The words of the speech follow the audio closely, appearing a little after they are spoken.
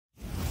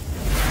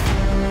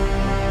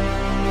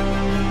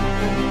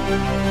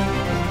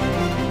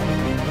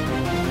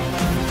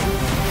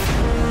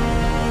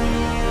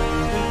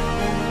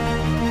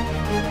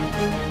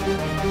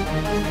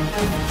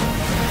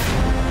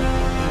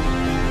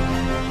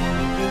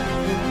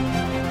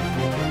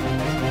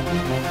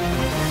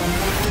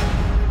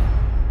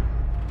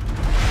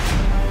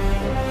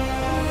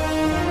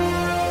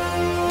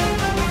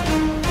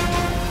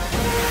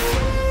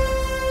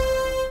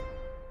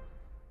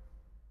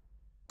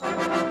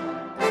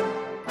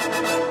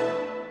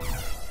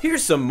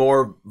Here's some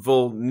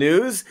Marvel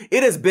news.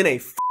 It has been a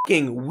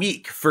fucking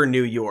week for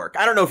New York.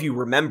 I don't know if you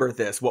remember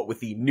this, what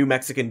with the New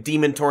Mexican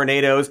demon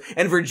tornadoes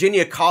and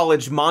Virginia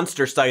College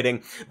monster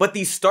sighting, but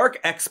the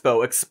Stark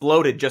Expo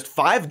exploded just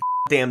 5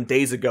 damn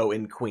days ago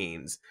in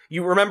Queens.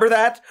 You remember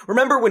that?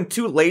 Remember when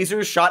 2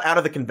 lasers shot out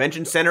of the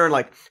convention center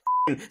and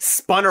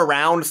spun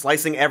around,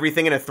 slicing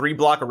everything in a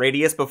 3-block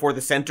radius before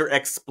the center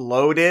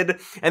exploded?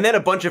 And then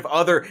a bunch of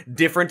other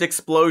different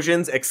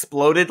explosions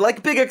exploded,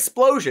 like big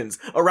explosions,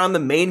 around the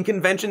main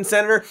convention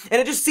center.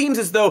 And it just seems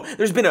as though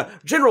there's been a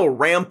general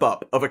ramp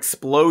up of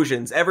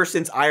explosions ever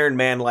since Iron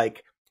Man,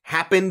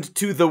 happened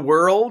to the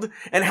world,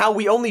 and how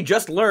we only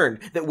just learned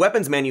that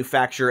weapons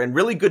manufacturer and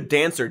really good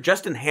dancer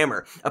Justin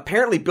Hammer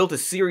apparently built a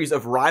series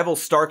of rival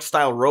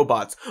Stark-style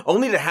robots,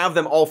 only to have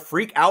them all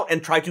freak out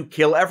and try to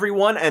kill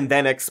everyone and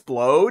then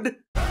explode.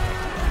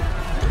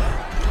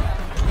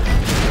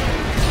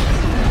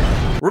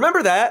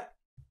 Remember that?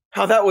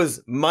 How that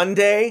was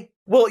Monday?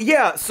 Well,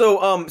 yeah,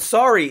 so,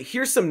 sorry,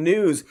 here's some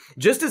news.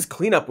 Just as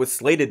cleanup was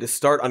slated to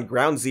start on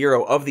ground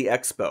zero of the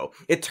expo,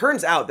 it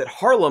turns out that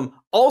Harlem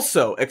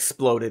also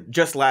exploded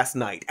just last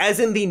night, as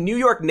in the New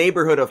York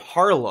neighborhood of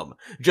Harlem,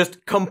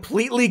 just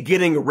completely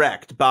getting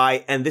wrecked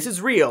by, and this is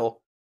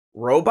real,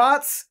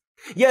 robots?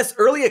 Yes,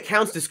 early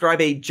accounts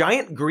describe a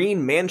giant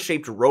green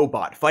man-shaped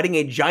robot fighting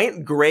a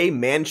giant gray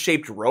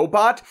man-shaped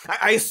robot.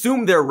 I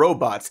assume they're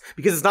robots,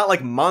 because it's not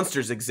like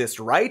monsters exist,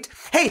 right?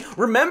 Hey,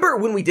 remember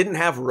when we didn't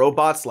have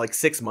robots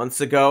 6 months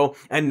ago,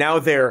 and now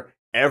they're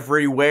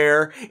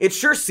everywhere? It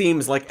sure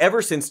seems like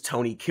ever since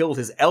Tony killed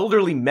his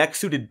elderly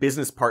mech-suited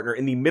business partner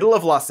in the middle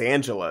of Los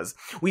Angeles,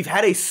 we've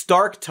had a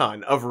stark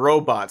ton of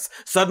robots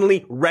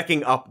suddenly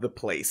wrecking up the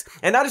place.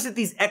 And not just at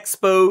these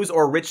expos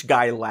or rich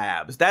guy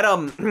labs. That,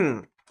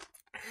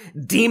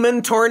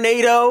 demon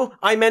tornado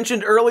I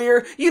mentioned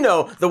earlier, you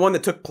know, the one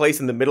that took place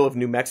in the middle of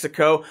New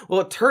Mexico. Well,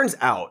 it turns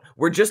out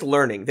we're just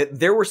learning that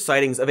there were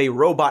sightings of a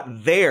robot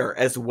there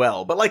as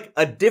well, but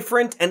a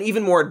different and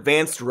even more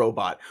advanced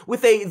robot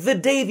with a the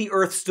day the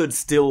earth stood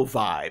still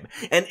vibe,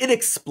 and it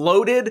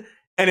exploded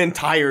an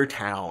entire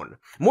town.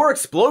 More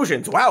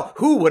explosions. Wow,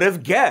 who would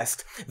have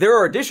guessed? There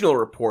are additional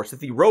reports that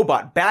the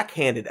robot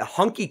backhanded a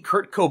hunky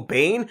Kurt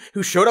Cobain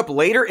who showed up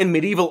later in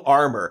medieval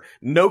armor.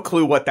 No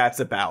clue what that's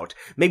about.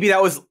 Maybe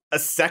that was a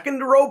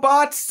second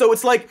robot? So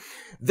it's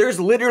there's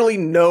literally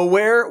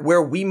nowhere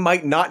where we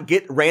might not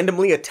get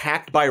randomly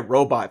attacked by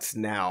robots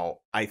now,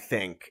 I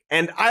think.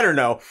 And I don't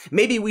know,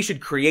 maybe we should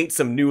create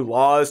some new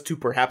laws to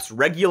perhaps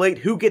regulate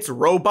who gets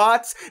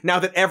robots now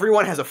that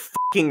everyone has a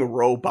fucking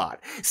robot.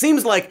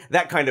 Seems like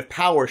that kind of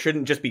power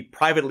shouldn't just be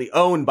privately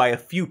owned by a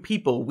few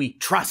people we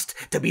trust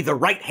to be the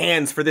right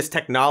hands for this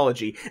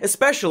technology,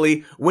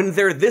 especially when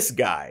they're this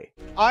guy.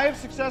 I have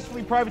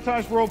successfully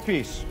privatized world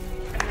peace.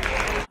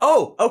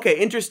 Oh, okay,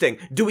 interesting.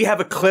 Do we have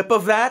a clip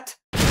of that?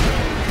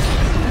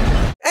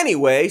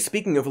 Anyway,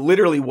 speaking of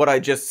literally what I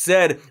just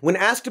said, when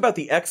asked about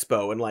the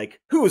expo and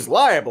who's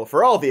liable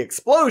for all the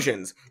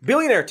explosions,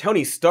 billionaire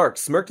Tony Stark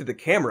smirked at the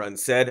camera and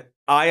said,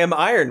 "I am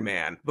Iron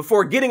Man,"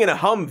 before getting in a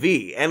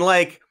Humvee, and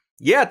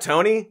yeah,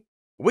 Tony,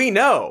 we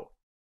know.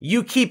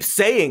 You keep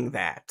saying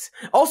that.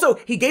 Also,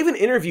 he gave an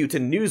interview to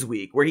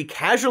Newsweek where he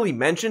casually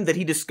mentioned that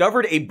he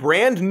discovered a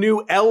brand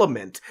new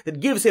element that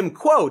gives him,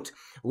 quote,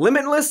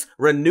 limitless,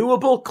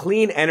 renewable,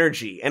 clean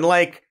energy, and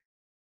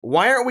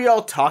why aren't we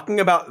all talking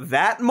about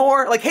that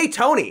more? Hey,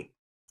 Tony,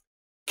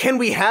 can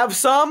we have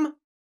some?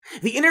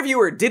 The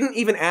interviewer didn't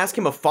even ask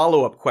him a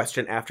follow-up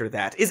question after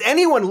that. Is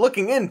anyone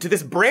looking into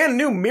this brand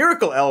new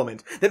miracle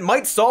element that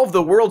might solve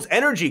the world's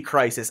energy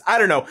crisis? I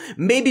don't know.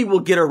 Maybe we'll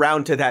get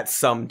around to that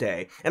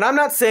someday. And I'm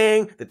not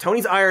saying that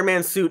Tony's Iron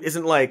Man suit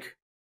isn't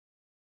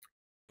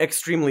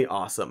extremely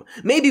awesome.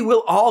 Maybe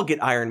we'll all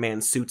get Iron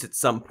Man suits at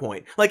some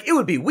point. It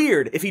would be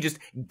weird if he just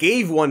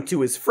gave one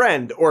to his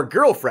friend or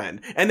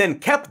girlfriend and then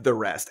kept the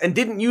rest and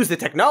didn't use the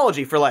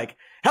technology for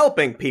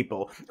helping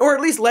people, or at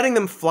least letting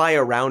them fly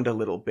around a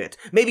little bit.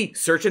 Maybe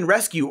search and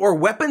rescue, or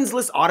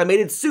weaponsless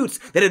automated suits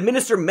that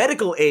administer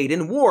medical aid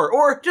in war,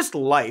 or just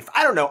life.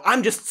 I don't know,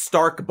 I'm just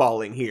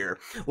Stark-balling here.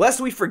 Lest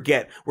we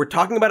forget, we're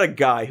talking about a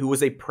guy who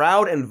was a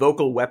proud and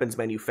vocal weapons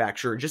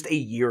manufacturer just a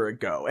year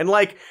ago. And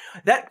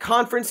that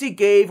conference he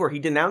gave where he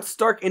denounced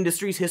Stark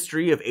Industries'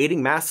 history of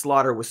aiding mass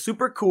slaughter was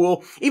super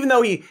cool, even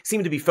though he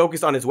seemed to be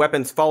focused on his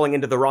weapons falling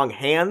into the wrong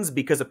hands,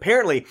 because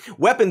apparently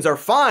weapons are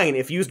fine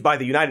if used by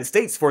the United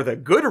States for the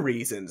good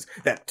reasons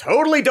that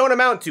totally don't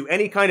amount to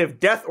any kind of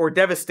death or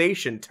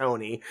devastation,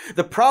 Tony.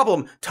 The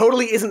problem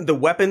totally isn't the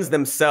weapons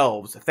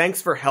themselves.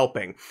 Thanks for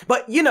helping.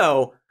 But, you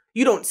know,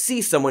 you don't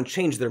see someone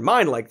change their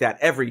mind like that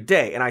every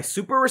day, and I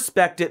super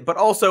respect it, but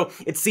also,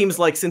 it seems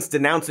like since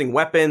denouncing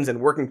weapons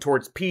and working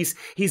towards peace,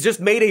 he's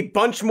just made a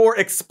bunch more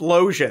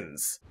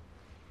explosions.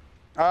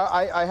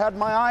 I had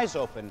my eyes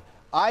open.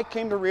 I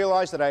came to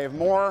realize that I have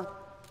more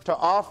to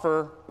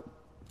offer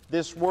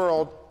this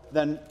world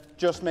than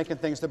just making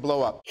things to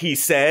blow up. He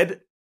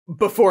said,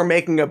 before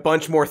making a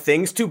bunch more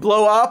things to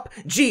blow up?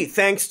 Gee,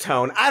 thanks,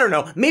 Tone. I don't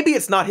know. Maybe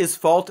it's not his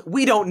fault.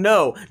 We don't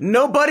know.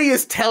 Nobody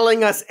is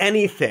telling us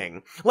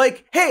anything.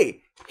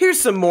 Hey, here's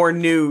some more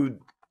new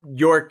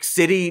York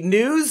City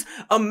news,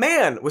 a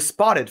man was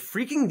spotted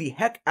freaking the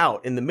heck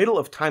out in the middle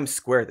of Times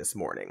Square this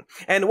morning.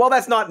 And while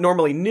that's not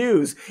normally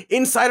news,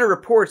 insider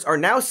reports are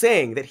now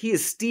saying that he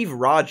is Steve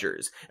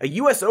Rogers, a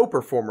USO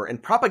performer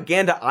and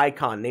propaganda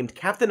icon named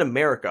Captain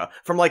America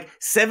from like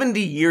 70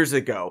 years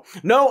ago.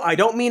 No, I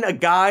don't mean a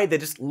guy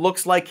that just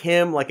looks like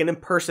him, like an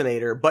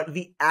impersonator, but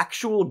the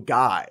actual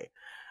guy.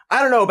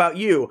 I don't know about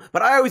you,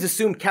 but I always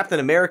assumed Captain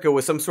America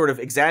was some sort of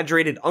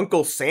exaggerated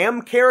Uncle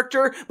Sam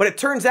character, but it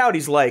turns out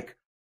he's like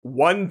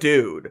one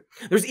dude.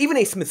 There's even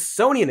a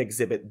Smithsonian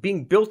exhibit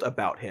being built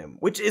about him,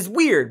 which is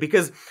weird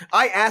because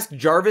I asked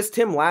Jarvis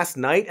Tim last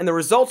night and the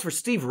results for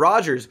Steve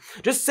Rogers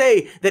just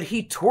say that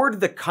he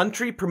toured the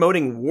country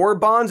promoting war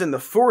bonds in the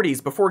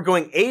 40s before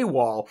going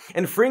AWOL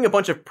and freeing a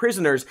bunch of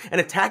prisoners and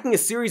attacking a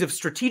series of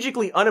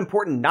strategically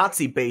unimportant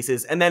Nazi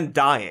bases and then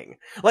dying.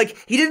 Like,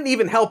 he didn't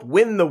even help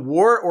win the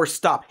war or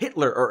stop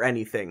Hitler or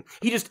anything.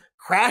 He just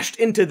crashed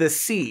into the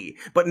sea.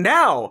 But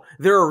now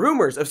there are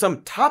rumors of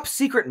some top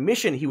secret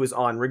mission he was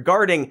on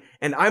regarding,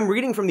 and I'm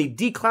reading from the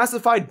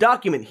declassified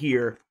document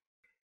here,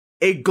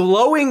 a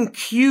glowing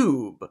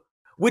cube,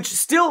 which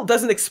still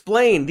doesn't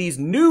explain these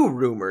new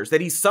rumors that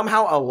he's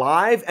somehow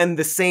alive and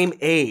the same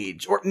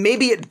age. Or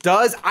maybe it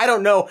does, I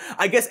don't know.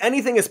 I guess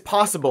anything is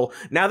possible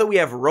now that we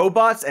have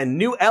robots and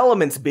new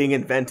elements being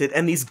invented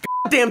and these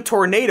goddamn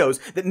tornadoes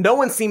that no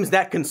one seems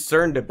that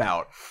concerned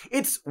about.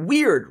 It's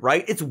weird,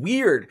 right? It's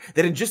weird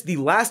that in just the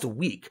last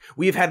week,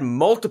 we have had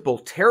multiple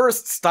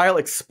terrorist-style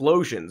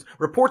explosions,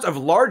 reports of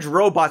large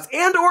robots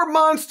and or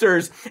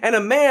monsters, and a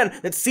man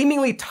that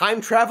seemingly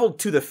time-traveled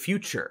to the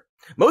future.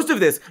 Most of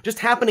this just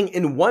happening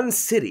in one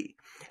city.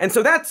 And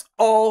so that's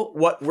all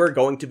what we're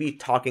going to be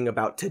talking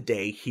about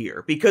today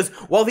here, because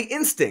while the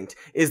instinct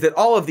is that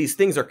all of these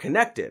things are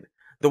connected,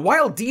 the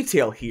wild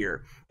detail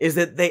here is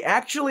that they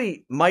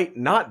actually might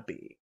not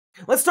be.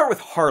 Let's start with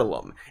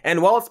Harlem,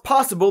 and while it's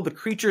possible the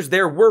creatures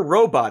there were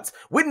robots,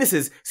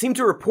 witnesses seem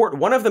to report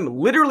one of them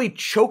literally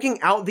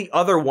choking out the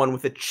other one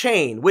with a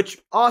chain,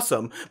 which,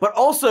 awesome, but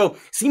also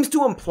seems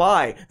to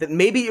imply that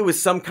maybe it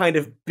was some kind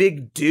of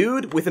big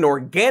dude with an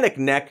organic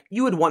neck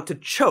you would want to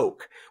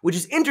choke, which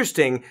is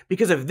interesting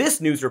because of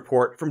this news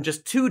report from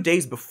just 2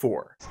 days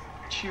before.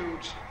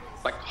 Huge.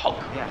 Like Hulk.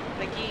 Yeah.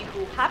 McGee,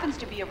 who happens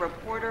to be a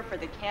reporter for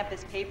the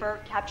campus paper,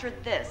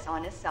 captured this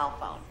on his cell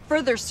phone.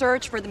 Further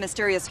search for the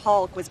mysterious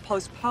Hulk was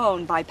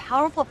postponed by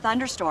powerful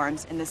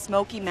thunderstorms in the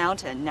Smoky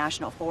Mountain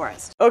National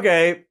Forest.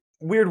 Okay,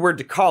 weird word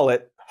to call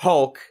it,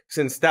 Hulk,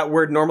 since that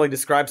word normally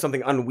describes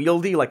something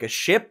unwieldy like a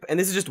ship, and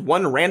this is just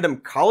one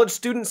random college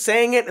student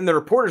saying it, and the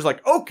reporter's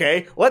like,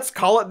 okay, let's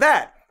call it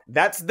that.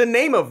 That's the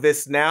name of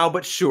this now,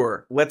 but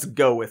sure, let's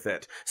go with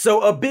it. So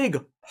a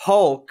big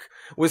Hulk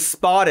was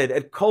spotted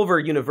at Culver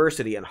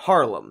University in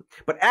Harlem,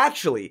 but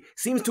actually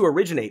seems to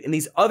originate in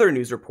these other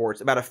news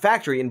reports about a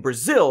factory in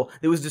Brazil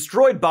that was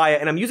destroyed by,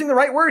 and I'm using the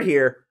right word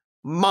here,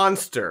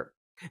 monster.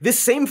 This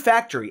same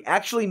factory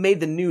actually made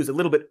the news a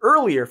little bit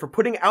earlier for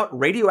putting out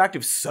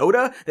radioactive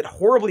soda that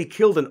horribly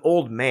killed an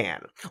old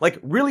man. Like,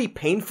 really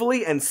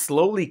painfully and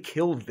slowly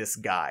killed this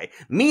guy.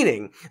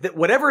 Meaning that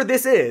whatever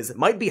this is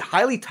might be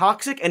highly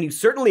toxic and you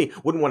certainly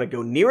wouldn't want to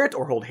go near it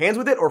or hold hands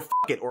with it or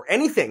fuck it or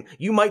anything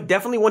you might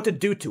definitely want to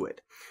do to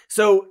it.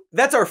 So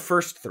that's our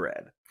first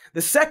thread.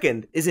 The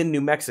second is in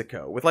New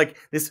Mexico with like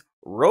this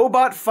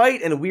robot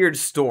fight and weird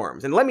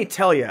storms. And let me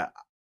tell you,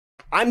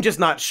 I'm just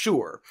not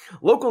sure.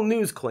 Local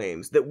news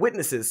claims that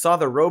witnesses saw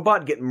the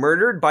robot get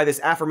murdered by this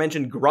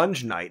aforementioned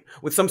grunge knight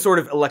with some sort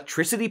of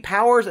electricity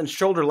powers and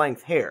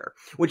shoulder-length hair,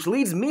 which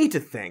leads me to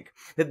think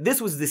that this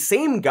was the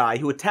same guy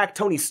who attacked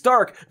Tony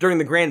Stark during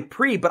the Grand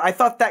Prix, but I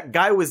thought that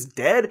guy was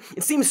dead.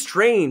 It seems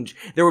strange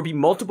there would be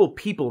multiple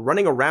people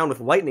running around with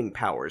lightning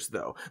powers,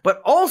 though.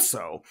 But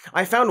also,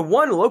 I found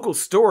one local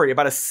story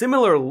about a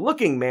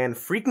similar-looking man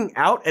freaking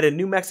out at a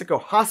New Mexico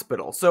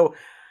hospital, so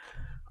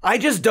I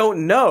just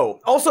don't know.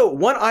 Also,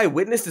 one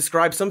eyewitness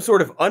described some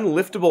sort of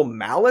unliftable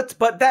mallet,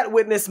 but that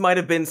witness might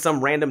have been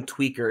some random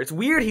tweaker. It's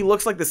weird he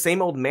looks like the same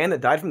old man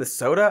that died from the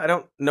soda. I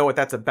don't know what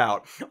that's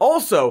about.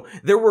 Also,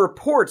 there were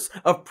reports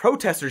of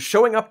protesters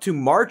showing up to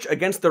march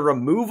against the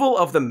removal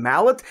of the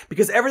mallet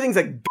because everything's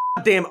a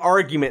goddamn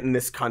argument in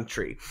this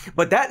country.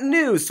 But that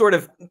news sort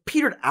of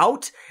petered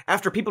out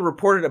after people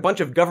reported a bunch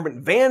of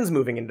government vans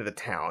moving into the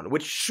town,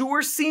 which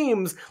sure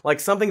seems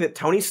like something that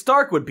Tony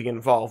Stark would be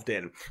involved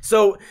in.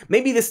 So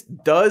maybe this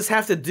does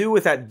have to do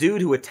with that dude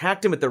who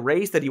attacked him at the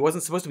race that he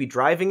wasn't supposed to be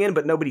driving in,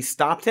 but nobody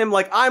stopped him.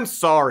 Like, I'm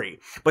sorry,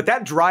 but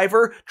that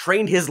driver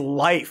trained his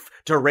life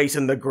to race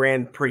in the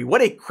Grand Prix.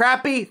 What a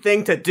crappy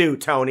thing to do,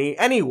 Tony.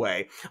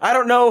 Anyway, I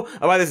don't know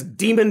about this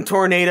demon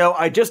tornado.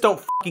 I just don't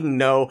fucking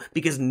know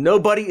because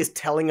nobody is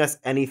telling us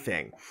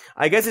anything.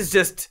 I guess it's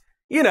just,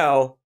 you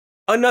know,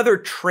 another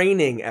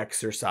training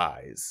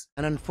exercise.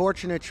 An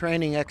unfortunate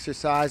training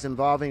exercise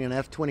involving an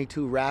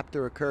F-22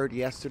 Raptor occurred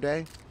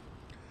yesterday.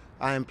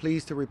 I am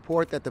pleased to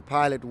report that the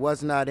pilot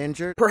was not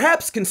injured.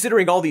 Perhaps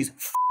considering all these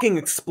fucking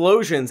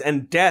explosions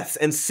and deaths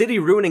and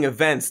city-ruining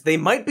events, they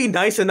might be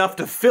nice enough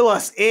to fill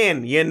us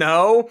in, you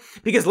know?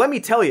 Because let me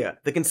tell you,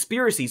 the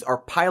conspiracies are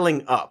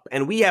piling up,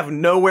 and we have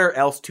nowhere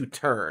else to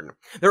turn.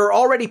 There are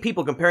already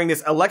people comparing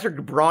this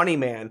electric brawny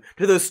man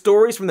to those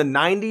stories from the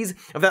 90s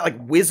of that,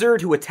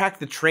 wizard who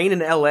attacked the train in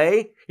LA.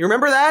 You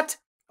remember that?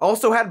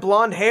 Also had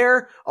blonde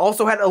hair,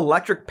 also had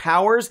electric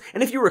powers,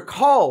 and if you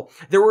recall,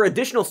 there were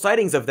additional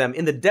sightings of them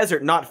in the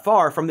desert not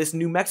far from this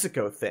New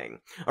Mexico thing.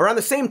 Around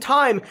the same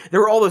time, there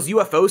were all those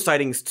UFO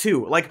sightings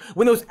too, like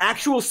when those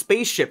actual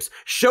spaceships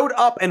showed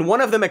up and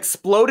one of them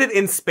exploded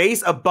in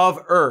space above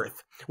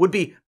Earth. Would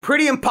be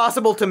pretty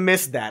impossible to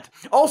miss that.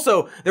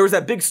 Also, there was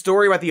that big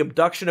story about the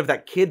abduction of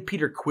that kid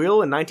Peter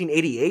Quill in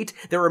 1988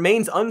 that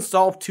remains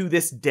unsolved to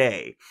this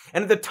day.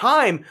 And at the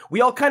time,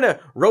 we all kind of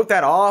wrote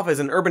that off as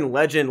an urban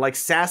legend like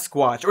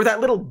Sasquatch or that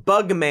little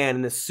bug man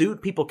in the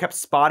suit people kept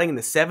spotting in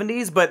the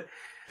 70s, but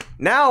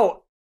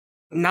now,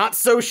 not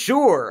so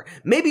sure.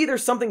 Maybe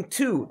there's something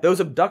to those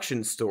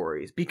abduction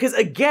stories, because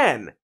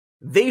again,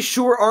 they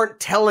sure aren't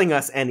telling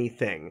us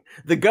anything.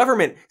 The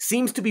government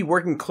seems to be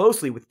working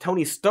closely with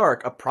Tony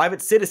Stark, a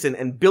private citizen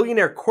and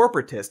billionaire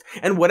corporatist,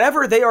 and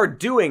whatever they are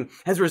doing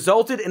has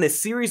resulted in a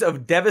series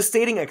of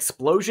devastating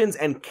explosions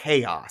and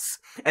chaos.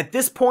 At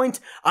this point,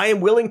 I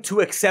am willing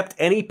to accept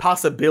any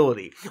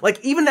possibility.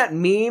 Like even that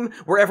meme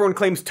where everyone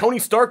claims Tony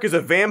Stark is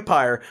a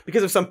vampire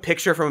because of some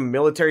picture from a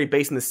military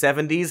base in the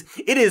 70s,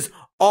 it is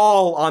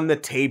all on the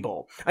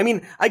table. I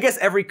mean, I guess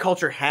every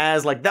culture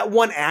has, that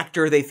one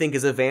actor they think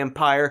is a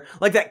vampire,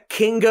 like that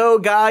Kingo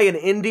guy in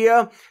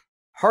India.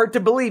 Hard to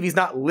believe he's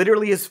not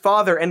literally his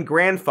father and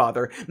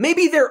grandfather.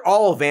 Maybe they're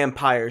all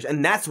vampires,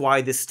 and that's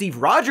why this Steve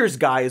Rogers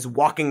guy is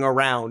walking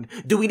around.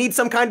 Do we need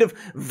some kind of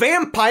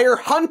vampire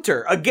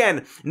hunter?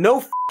 Again,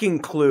 no fucking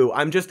clue.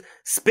 I'm just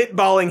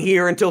spitballing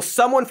here until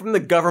someone from the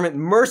government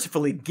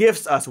mercifully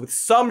gifts us with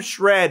some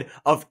shred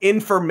of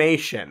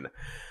information.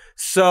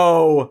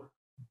 So,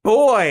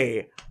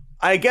 boy,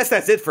 I guess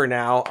that's it for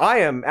now. I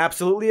am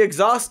absolutely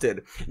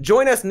exhausted.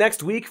 Join us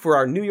next week for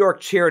our New York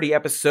charity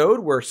episode.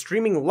 We're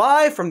streaming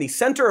live from the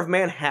center of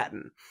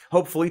Manhattan.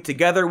 Hopefully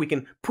together we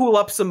can pool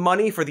up some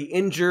money for the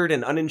injured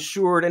and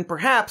uninsured and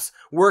perhaps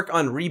work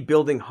on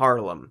rebuilding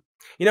Harlem.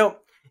 You know,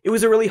 it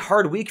was a really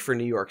hard week for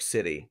New York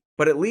City,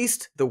 but at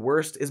least the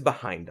worst is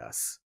behind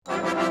us.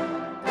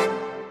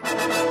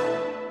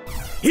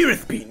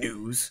 Heareth be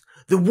news.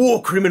 The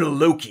war criminal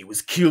Loki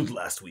was killed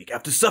last week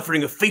after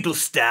suffering a fatal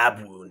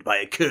stab wound by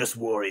a cursed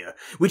warrior,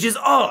 which is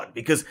odd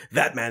because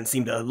that man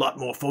seemed a lot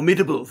more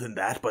formidable than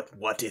that, but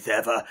what if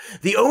ever.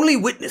 The only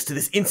witness to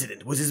this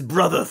incident was his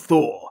brother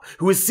Thor,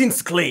 who has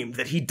since claimed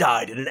that he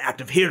died in an act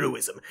of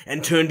heroism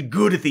and turned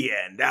good at the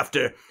end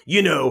after,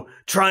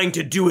 trying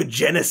to do a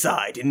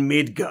genocide in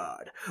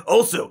Midgard.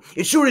 Also,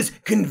 it sure is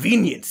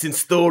convenient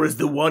since Thor is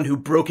the one who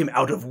broke him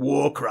out of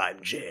war crime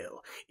jail.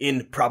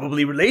 In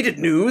probably related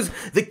news,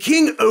 the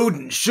King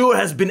Odin sure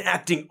has been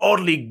acting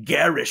oddly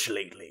garish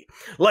lately.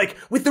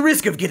 With the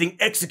risk of getting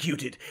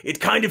executed, it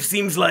kind of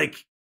seems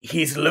like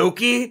he's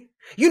Loki.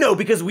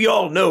 Because we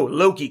all know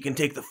Loki can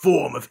take the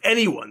form of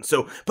anyone,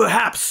 so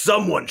perhaps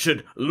someone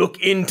should look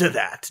into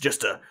that.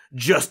 Just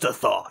a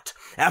thought.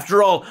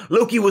 After all,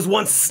 Loki was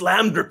once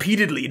slammed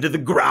repeatedly into the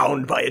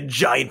ground by a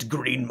giant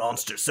green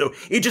monster, so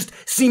it just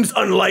seems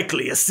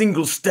unlikely a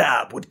single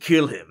stab would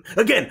kill him.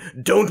 Again,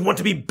 don't want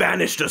to be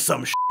banished or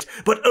some shit,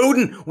 but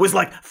Odin was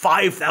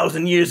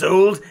 5,000 years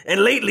old,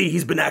 and lately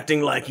he's been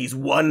acting like he's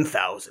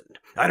 1,000.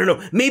 I don't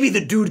know, maybe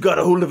the dude got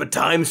a hold of a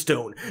time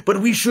stone, but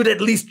we should at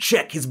least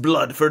check his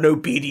blood for an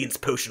obedience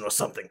potion or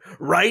something,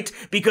 right?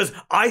 Because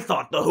I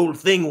thought the whole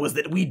thing was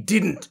that we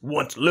didn't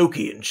want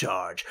Loki in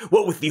charge.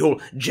 What with the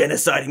whole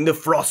genociding the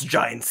frost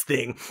giants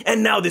thing,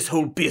 and now this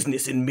whole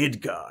business in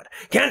Midgard.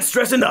 Can't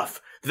stress enough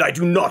that I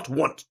do not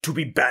want to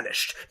be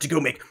banished to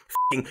go make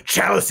f***ing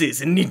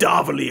chalices in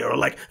Nidavellir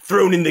or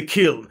thrown in the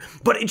kiln,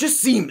 but it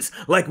just seems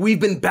like we've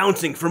been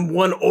bouncing from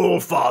one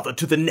all-father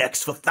to the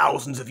next for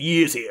thousands of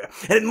years here,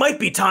 and it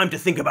might be time to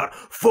think about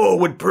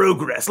forward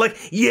progress.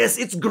 Yes,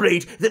 it's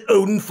great that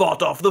Odin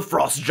fought off the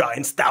frost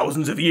giants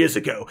thousands of years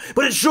ago,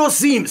 but it sure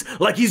seems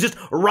like he's just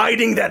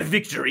riding that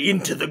victory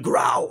into the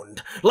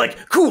ground.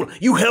 Cool,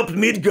 you helped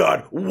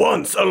Midgard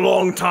once a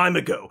long time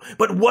ago,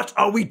 but what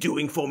are we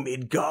doing for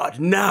Midgard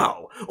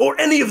now? Or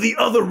any of the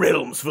other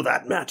realms, for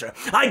that matter.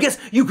 I guess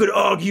you could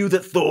argue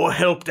that Thor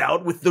helped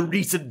out with the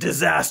recent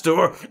disaster,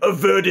 or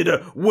averted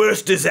a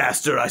worse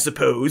disaster, I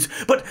suppose.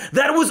 But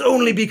that was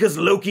only because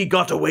Loki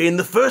got away in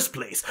the first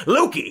place.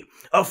 Loki,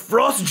 a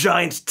frost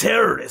giant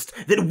terrorist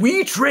that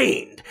we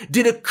trained,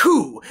 did a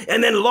coup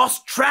and then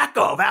lost track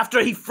of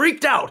after he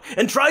freaked out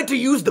and tried to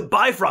use the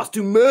Bifrost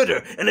to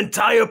murder an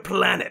entire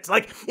planet.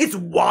 It's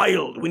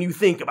wild when you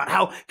think about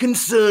how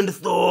concerned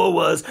Thor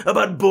was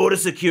about border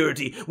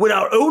security when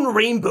our own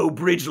Rainbow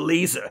Bridge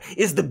laser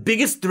is the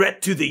biggest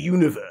threat to the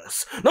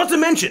universe. Not to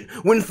mention,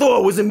 when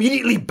Thor was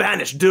immediately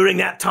banished during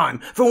that time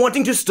for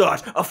wanting to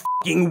start a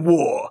f***ing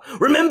war.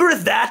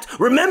 Remembereth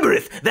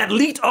that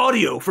leaked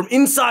audio from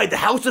inside the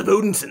House of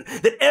Odinson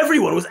that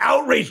everyone was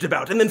outraged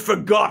about and then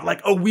forgot like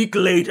a week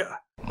later.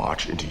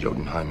 March into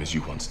Jotunheim as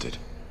you once did.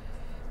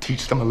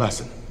 Teach them a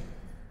lesson.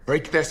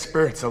 Break their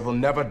spirits so they'll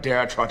never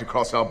dare try to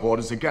cross our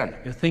borders again.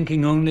 You're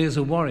thinking only as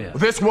a warrior.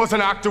 This was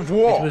an act of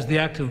war. It was the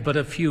act of but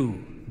a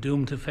few,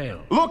 doomed to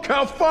fail. Look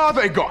how far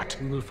they got.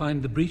 We will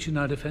find the breach in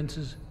our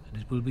defenses,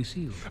 and it will be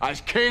sealed.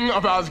 As king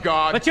of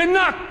Asgard. But you're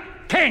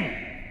not king!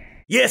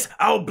 Yes,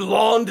 our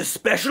blonde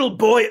special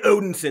boy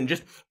Odinson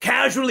just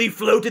casually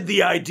floated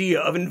the idea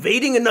of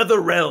invading another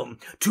realm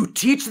to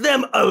teach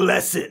them a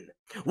lesson.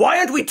 Why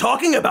aren't we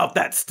talking about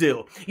that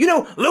still? You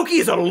know, Loki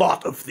is a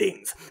lot of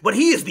things, but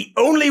he is the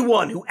only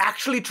one who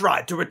actually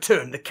tried to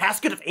return the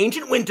casket of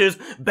ancient winters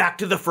back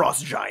to the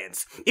frost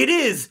giants. It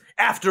is,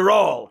 after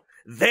all,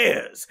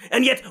 theirs.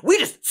 And yet we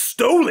just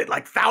stole it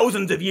like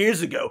thousands of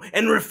years ago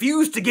and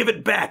refused to give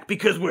it back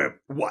because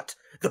we're, what?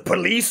 The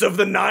police of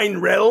the 9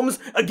 realms?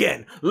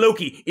 Again,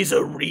 Loki is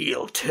a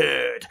real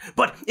turd.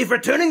 But if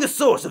returning the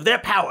source of their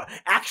power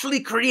actually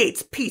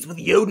creates peace with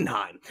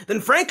Jotunheim, then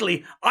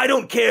frankly, I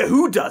don't care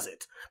who does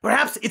it.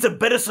 Perhaps it's a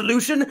better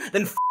solution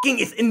than f***ing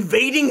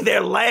invading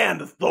their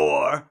land,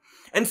 Thor.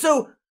 And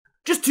so,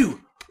 just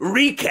to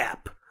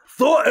recap,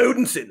 Thor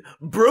Odinson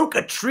broke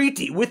a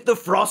treaty with the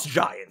Frost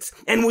Giants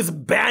and was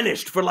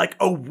banished for like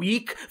a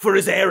week for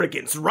his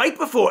arrogance right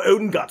before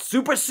Odin got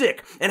super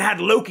sick and had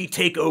Loki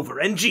take over.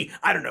 And gee,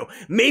 I don't know,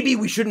 maybe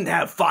we shouldn't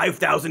have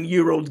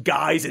 5,000-year-old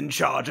guys in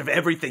charge of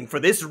everything for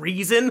this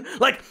reason.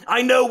 Like,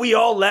 I know we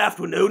all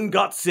laughed when Odin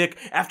got sick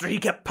after he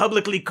kept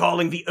publicly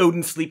calling the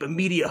Odin sleep a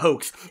media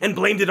hoax and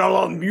blamed it all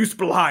on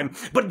Muspelheim,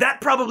 but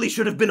that probably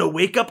should have been a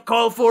wake-up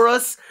call for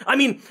us. I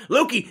mean,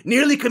 Loki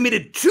nearly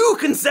committed 2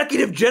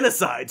 consecutive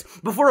genocides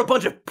before a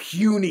bunch of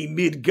puny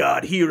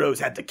Midgard heroes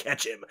had to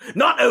catch him.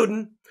 Not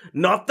Odin,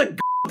 not the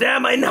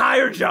goddamn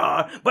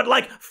Einherjar, but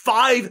like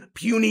 5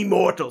 puny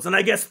mortals, and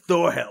I guess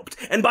Thor helped.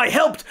 And by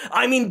helped,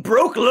 I mean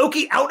broke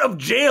Loki out of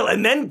jail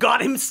and then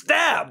got him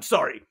stabbed.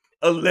 Sorry,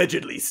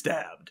 allegedly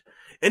stabbed.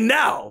 And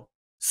now,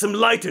 some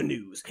lighter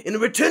news in a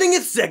returning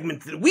its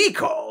segment that we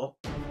call,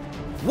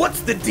 What's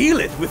the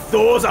Dealith with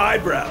Thor's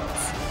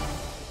Eyebrows?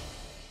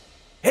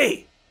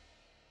 Hey,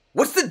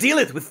 what's the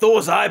dealith with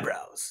Thor's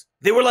eyebrows?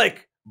 They were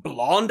like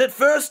blonde at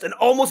first and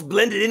almost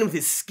blended in with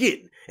his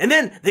skin, and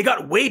then they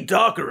got way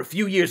darker a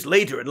few years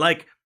later, and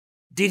like,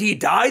 did he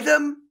dye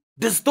them?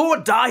 Does Thor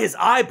dye his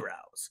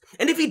eyebrows?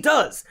 And if he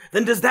does,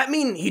 then does that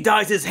mean he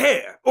dyes his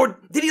hair? Or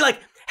did he like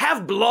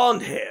have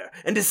blonde hair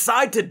and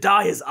decide to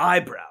dye his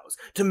eyebrows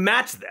to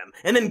match them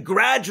and then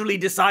gradually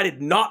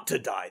decided not to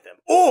dye them?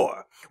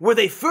 Or were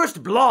they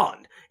first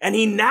blonde and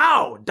he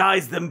now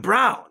dyes them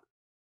brown?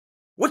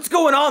 What's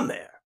going on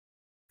there?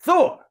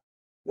 Thor,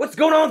 what's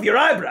going on with your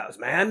eyebrows,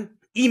 man?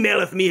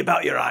 Emaileth me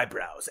about your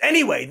eyebrows.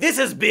 Anyway, this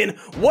has been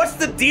What's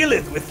the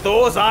Dealith with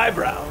Thor's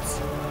Eyebrows?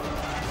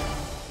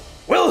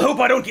 Well, hope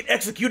I don't get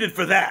executed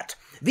for that.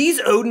 These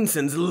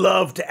Odinsons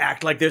love to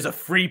act like there's a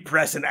free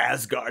press in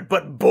Asgard,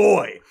 but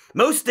boy,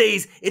 most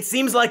days it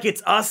seems like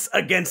it's us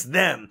against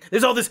them.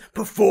 There's all this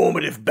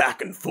performative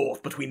back and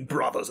forth between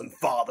brothers and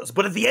fathers,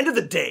 but at the end of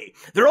the day,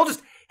 they're all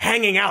just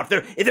hanging out.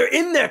 They're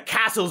in their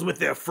castles with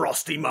their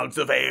frosty mugs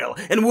of ale,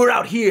 and we're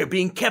out here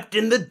being kept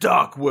in the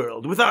dark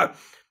world with our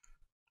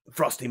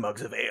frosty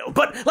mugs of ale.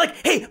 But, like,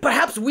 hey,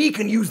 perhaps we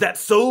can use that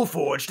soul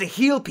forge to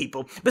heal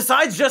people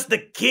besides just the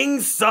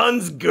king's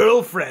son's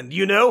girlfriend,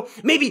 you know?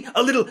 Maybe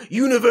a little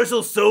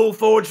universal soul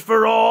forge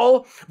for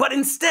all? But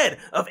instead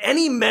of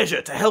any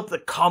measure to help the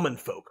common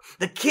folk,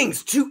 the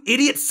king's 2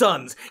 idiot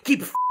sons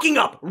keep f***ing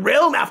up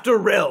realm after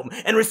realm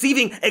and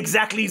receiving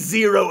exactly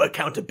 0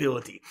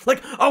 accountability.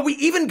 Like, are we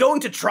even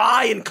going to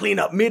try and clean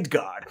up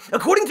Midgard?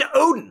 According to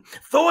Odin,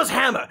 Thor's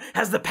hammer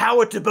has the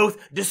power to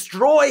both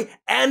destroy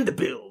and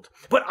build.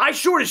 But I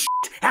sure as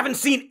shit haven't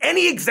seen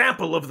any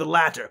example of the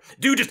latter.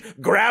 Dude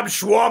just grabbed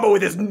Shawarma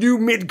with his new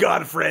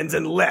Midgard friends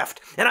and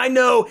left. And I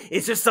know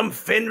it's just some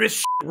Fenris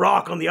shit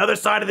rock on the other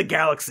side of the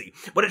galaxy,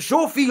 but it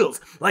sure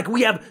feels like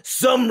we have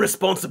some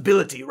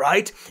responsibility,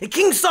 right? A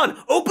king's son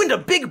opened a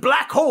big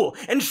black hole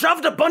and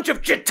shoved a bunch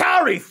of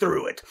Chitauri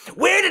through it.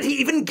 Where did he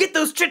even get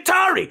those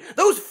Chitauri?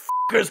 Those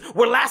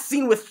were last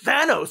seen with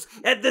Thanos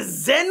at the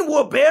Zen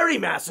Warberry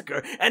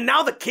massacre, and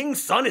now the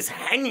king's son is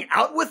hanging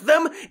out with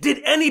them?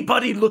 Did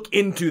anybody look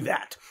into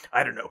that?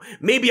 I don't know,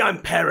 maybe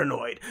I'm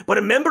paranoid, but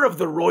a member of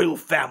the royal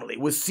family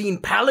was seen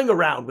palling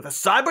around with a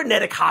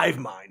cybernetic hive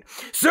mind,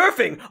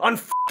 surfing on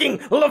fucking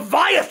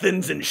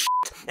leviathans and shit,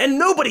 and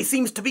nobody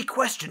seems to be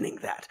questioning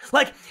that.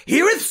 Like,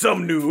 here is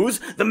some news.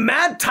 The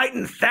mad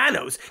titan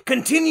Thanos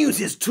continues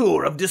his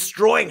tour of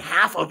destroying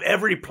half of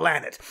every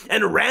planet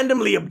and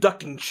randomly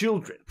abducting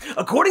children.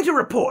 According to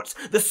reports,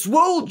 the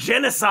swole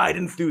genocide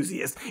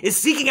enthusiast is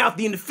seeking out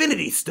the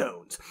Infinity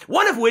Stones,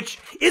 one of which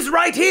is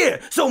right here,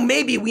 so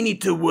maybe we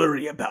need to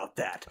worry about about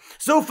that.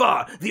 So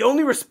far, the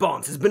only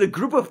response has been a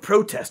group of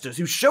protesters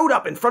who showed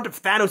up in front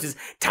of Thanos'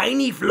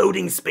 tiny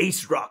floating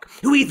space rock,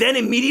 who he then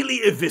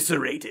immediately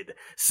eviscerated.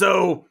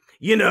 So,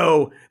 you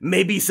know,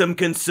 maybe some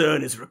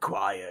concern is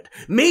required.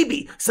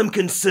 Maybe some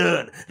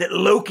concern that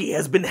Loki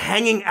has been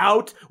hanging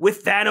out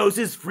with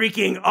Thanos'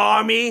 freaking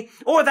army,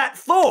 or that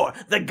Thor,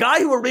 the guy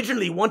who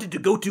originally wanted to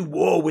go to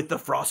war with the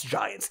Frost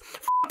Giants,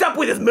 f***ed up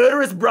with his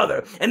murderous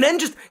brother, and then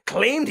just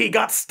claimed he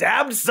got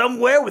stabbed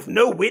somewhere with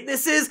no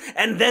witnesses,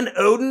 and then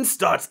Odin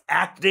starts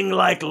acting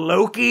like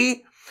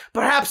Loki.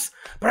 Perhaps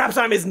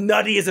I'm as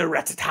nutty as a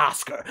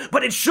Ratatasker,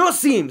 but it sure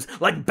seems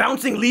like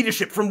bouncing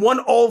leadership from one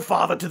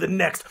Allfather to the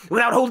next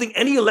without holding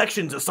any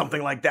elections or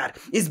something like that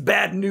is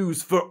bad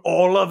news for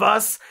all of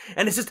us,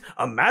 and it's just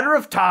a matter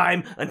of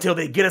time until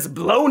they get us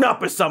blown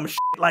up or some shit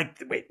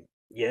like... Wait,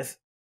 yes?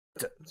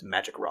 It's a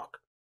magic rock.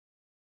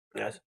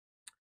 Yes?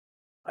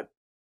 I've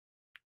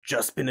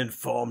just been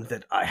informed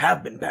that I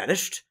have been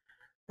banished,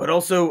 but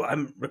also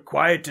I'm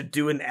required to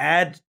do an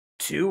ad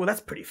too? Well, that's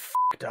pretty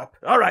f***ed up.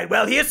 Alright,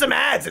 well, here's some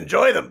ads.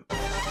 Enjoy them.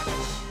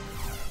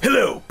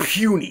 Hello,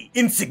 puny,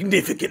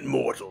 insignificant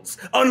mortals.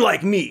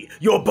 Unlike me,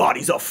 your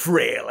bodies are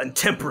frail and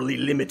temporally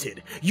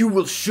limited. You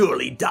will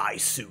surely die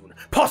soon,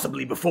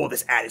 possibly before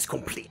this ad is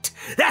complete.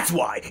 That's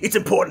why it's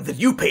important that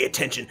you pay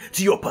attention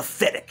to your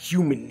pathetic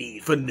human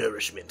need for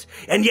nourishment.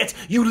 And yet,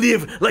 you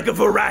live like a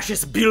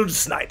voracious bilge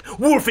snipe,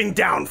 wolfing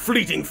down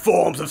fleeting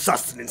forms of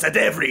sustenance at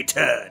every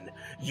turn.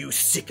 You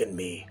sicken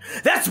me.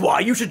 That's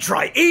why you should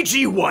try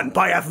AG1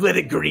 by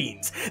Athletic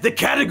Greens, the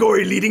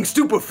category-leading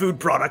superfood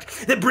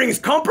product that brings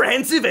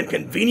comprehensive and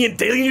convenient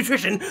daily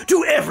nutrition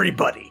to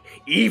everybody,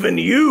 even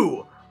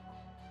you.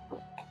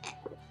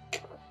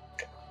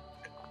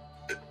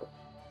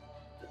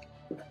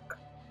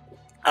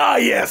 Ah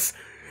yes,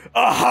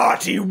 a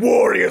hearty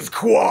warrior's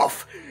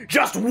quaff.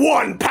 Just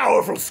one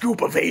powerful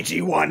scoop of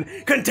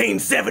AG1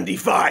 contains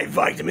 75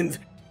 vitamins,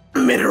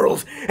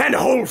 minerals, and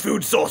whole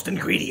food sourced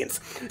ingredients,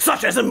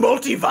 such as a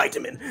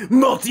multivitamin,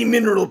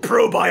 multi-mineral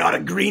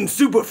probiotic green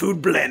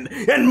superfood blend,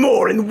 and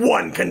more in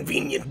one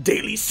convenient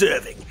daily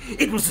serving.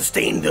 It will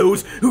sustain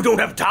those who don't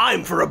have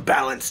time for a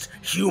balanced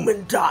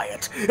human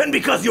diet. And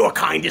because your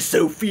kind is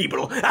so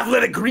feeble,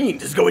 Athletic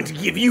Greens is going to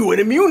give you an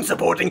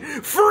immune-supporting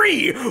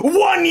free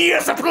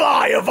 1-year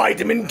supply of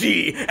vitamin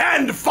D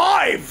and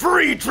 5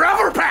 free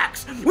travel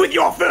packs with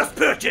your first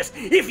purchase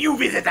if you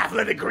visit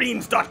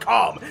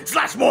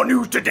athleticgreens.com/more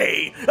news today.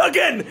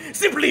 Again,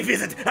 simply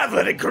visit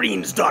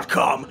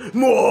athleticgreens.com.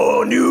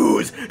 More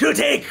news to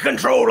take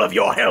control of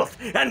your health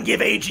and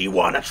give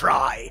AG1 a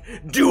try.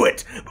 Do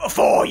it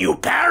before you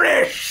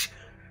perish.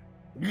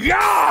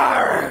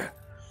 Yar!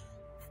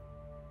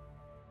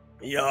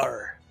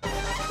 Yar.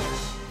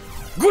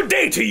 Good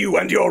day to you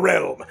and your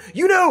realm.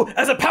 You know,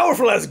 as a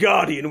powerful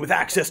Asgardian with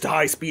access to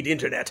high-speed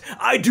internet,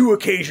 I do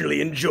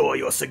occasionally enjoy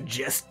your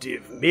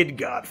suggestive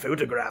Midgard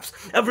photographs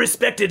of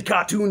respected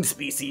cartoon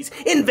species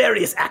in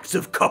various acts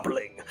of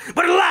coupling.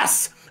 But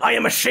alas, I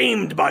am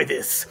ashamed by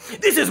this.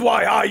 This is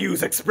why I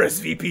use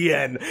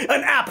ExpressVPN,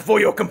 an app for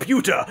your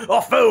computer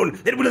or phone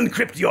that will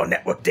encrypt your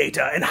network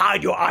data and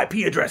hide your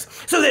IP address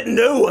so that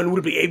no one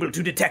will be able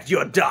to detect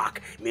your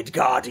dark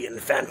Midgardian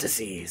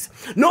fantasies.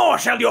 Nor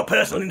shall your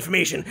personal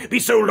information be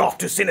sold off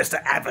to sinister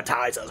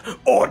advertisers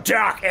or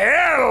dark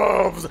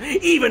elves.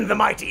 Even the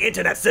mighty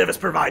internet service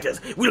providers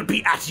will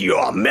be at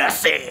your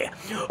mercy.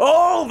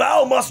 All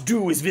thou must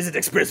do is visit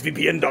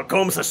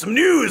expressvpn.com/some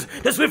news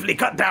to swiftly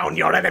cut down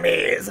your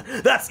enemies.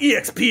 That's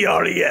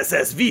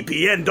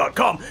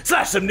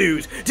expressvpn.com/some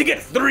news to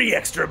get 3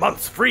 extra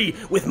months free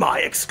with my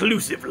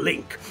exclusive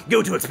link.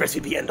 Go to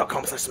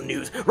expressvpn.com/some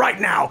news right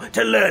now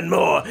to learn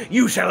more.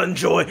 You shall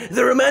enjoy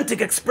the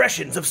romantic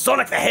expressions of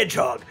Sonic the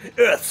Hedgehog,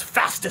 Earth's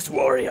fastest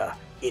warrior,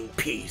 in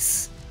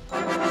peace.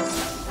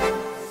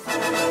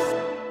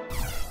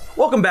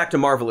 Welcome back to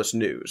Marvelous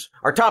News.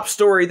 Our top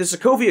story, the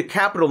Sokovia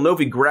capital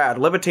Novigrad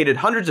levitated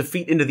hundreds of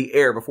feet into the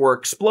air before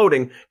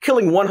exploding,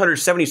 killing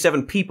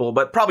 177 people,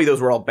 but probably those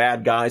were all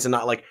bad guys and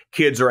not like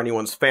kids or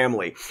anyone's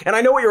family. And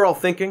I know what you're all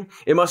thinking.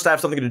 It must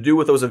have something to do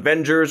with those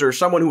Avengers or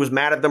someone who was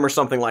mad at them or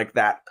something like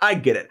that. I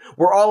get it.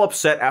 We're all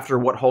upset after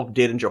what Hulk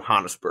did in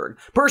Johannesburg.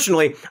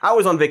 Personally, I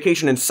was on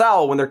vacation in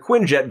Seoul when their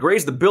Quinjet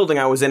grazed the building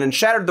I was in and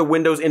shattered the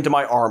windows into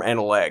my arm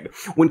and leg.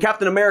 When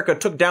Captain America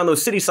took down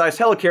those city-sized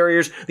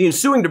helicarriers, the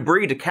ensuing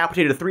debris decapitated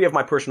 3 of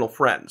my personal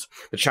friends.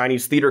 The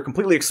Chinese theater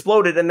completely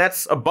exploded, and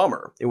that's a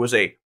bummer. It was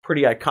a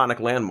pretty iconic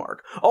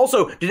landmark.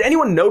 Also, did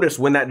anyone notice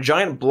when that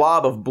giant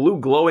blob of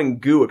blue glowing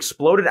goo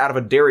exploded out of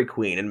a Dairy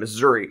Queen in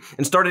Missouri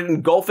and started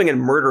engulfing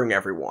and murdering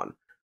everyone?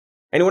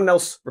 Anyone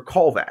else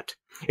recall that?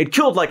 It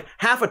killed like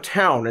half a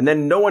town, and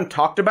then no one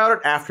talked about it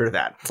after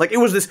that. Like, it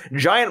was this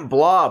giant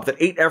blob that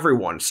ate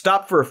everyone,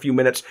 stopped for a few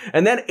minutes,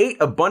 and then ate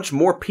a bunch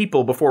more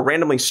people before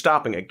randomly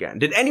stopping again.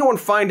 Did anyone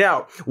find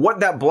out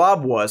what that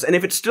blob was, and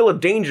if it's still a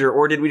danger,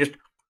 or did we just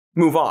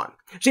move on?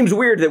 Seems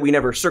weird that we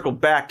never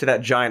circled back to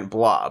that giant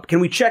blob.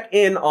 Can we check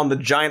in on the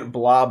giant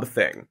blob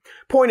thing?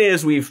 Point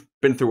is, we've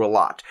been through a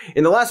lot.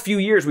 In the last few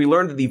years, we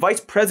learned that the Vice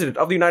President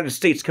of the United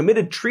States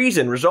committed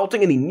treason,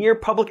 resulting in the near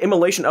public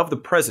immolation of the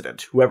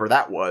President, whoever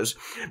that was.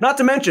 Not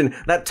to mention,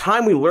 that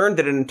time we learned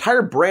that an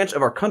entire branch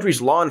of our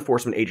country's law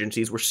enforcement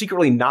agencies were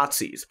secretly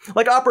Nazis,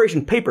 like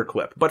Operation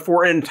Paperclip, but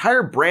for an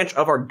entire branch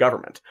of our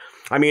government.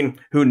 I mean,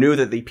 who knew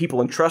that the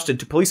people entrusted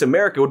to police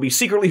America would be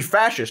secretly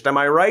fascist, am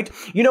I right?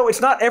 You know, it's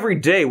not every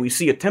day we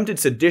see attempted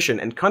sedition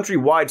and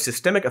countrywide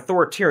systemic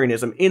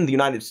authoritarianism in the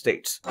United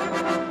States.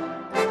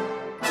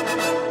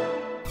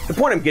 The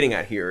point I'm getting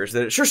at here is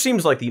that it sure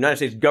seems like the United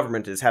States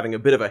government is having a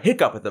bit of a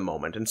hiccup at the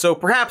moment, and so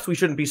perhaps we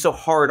shouldn't be so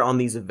hard on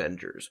these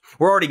Avengers.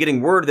 We're already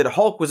getting word that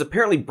Hulk was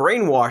apparently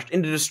brainwashed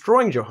into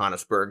destroying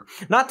Johannesburg,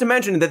 not to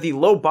mention that the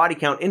low body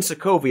count in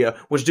Sokovia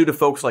was due to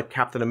folks like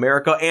Captain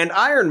America and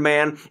Iron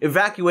Man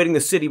evacuating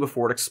the city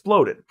before it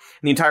exploded. And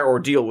the entire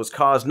ordeal was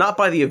caused not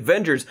by the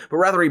Avengers, but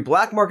rather a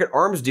black market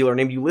arms dealer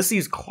named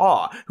Ulysses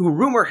Claw, who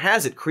rumor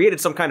has it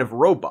created some kind of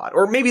robot,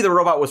 or maybe the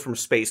robot was from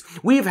space.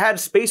 We've had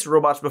space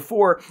robots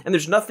before, and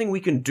there's nothing we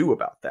can do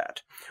about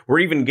that. We're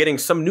even getting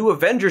some new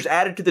Avengers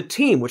added to the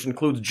team, which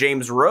includes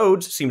James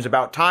Rhodes, seems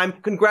about time,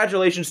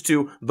 congratulations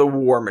to the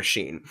War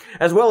Machine,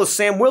 as well as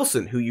Sam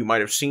Wilson, who you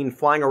might have seen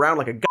flying around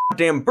like a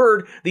goddamn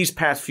bird these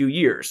past few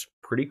years.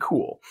 Pretty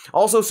cool.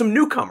 Also some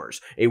newcomers,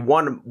 a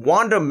Wanda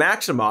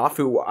Maximoff,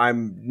 who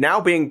I'm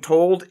now being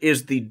told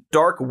is the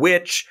Dark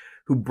Witch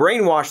who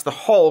brainwashed the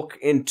Hulk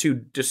into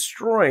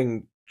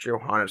destroying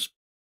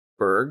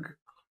Johannesburg.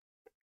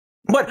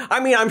 But, I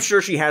mean, I'm sure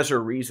she has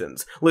her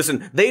reasons.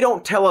 Listen, they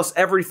don't tell us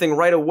everything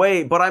right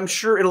away, but I'm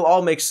sure it'll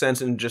all make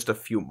sense in just a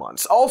few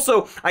months.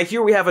 Also, I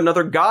hear we have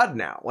another god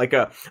now, like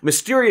a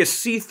mysterious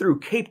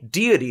see-through cape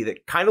deity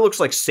that kind of looks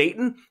like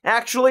Satan,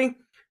 actually.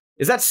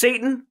 Is that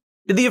Satan?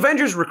 Did the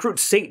Avengers recruit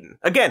Satan?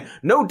 Again,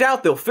 no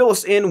doubt they'll fill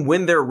us in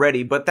when they're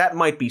ready, but that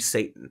might be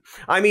Satan.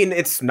 I mean,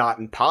 it's not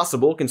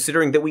impossible,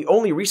 considering that we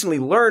only recently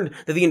learned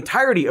that the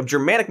entirety of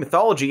Germanic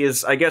mythology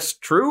is, I guess,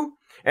 true?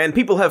 And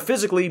people have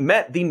physically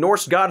met the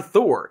Norse god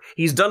Thor.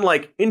 He's done,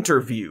 like,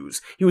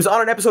 interviews. He was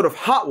on an episode of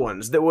Hot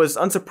Ones that was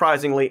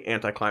unsurprisingly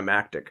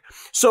anticlimactic.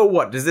 So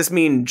what, does this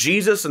mean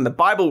Jesus and the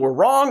Bible were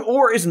wrong,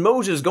 or is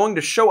Moses going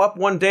to show up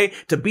one day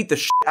to beat the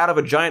shit out of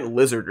a giant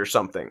lizard or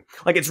something?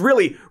 Like, it's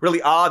really,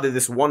 really odd that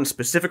this one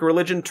specific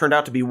religion turned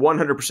out to be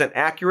 100%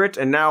 accurate,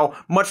 and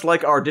now, much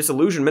like our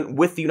disillusionment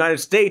with the United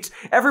States,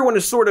 everyone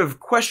is sort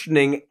of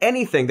questioning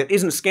anything that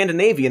isn't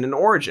Scandinavian in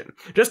origin.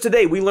 Just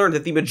today, we learned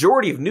that the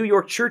majority of New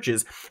York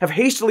churches have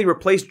hastily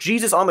replaced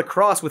Jesus on the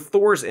cross with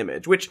Thor's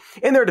image, which,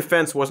 in their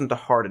defense, wasn't a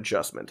hard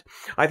adjustment.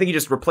 I think he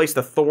just replaced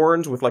the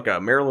thorns with like a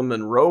Marilyn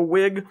Monroe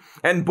wig,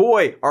 and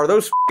boy, are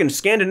those fucking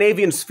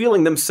Scandinavians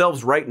feeling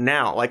themselves right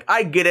now. Like,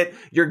 I get it,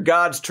 your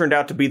gods turned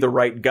out to be the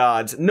right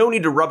gods, no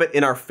need to rub it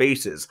in our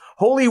faces.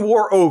 Holy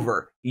war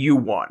over, you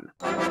won.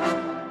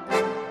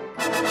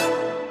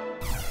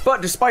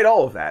 But despite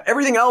all of that,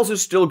 everything else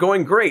is still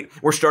going great.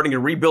 We're starting to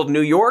rebuild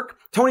New York.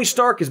 Tony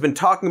Stark has been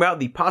talking about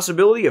the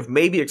possibility of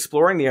maybe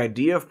exploring the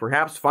idea of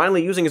perhaps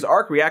finally using his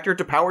arc reactor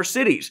to power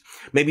cities.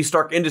 Maybe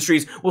Stark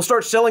Industries will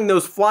start selling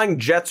those flying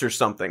jets or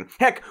something.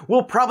 Heck,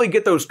 we'll probably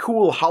get those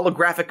cool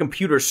holographic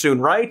computers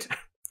soon, right?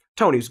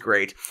 Tony's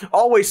great.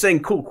 Always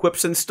saying cool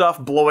quips and stuff,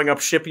 blowing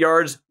up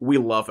shipyards. We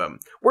love him.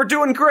 We're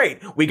doing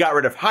great. We got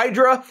rid of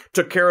Hydra,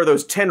 took care of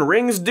those 10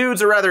 Rings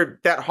dudes, or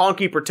rather, that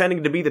honky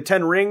pretending to be the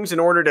 10 Rings in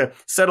order to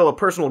settle a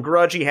personal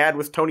grudge he had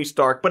with Tony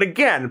Stark. But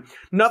again,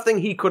 nothing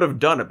he could have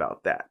done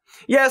about that.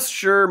 Yes,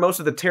 sure, most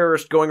of the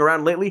terrorists going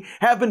around lately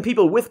have been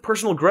people with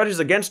personal grudges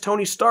against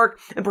Tony Stark,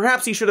 and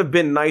perhaps he should have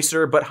been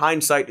nicer, but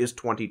hindsight is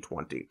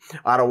 20/20.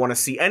 I don't want to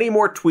see any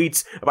more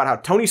tweets about how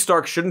Tony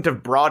Stark shouldn't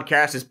have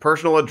broadcast his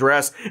personal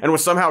address and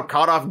was somehow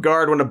caught off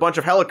guard when a bunch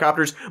of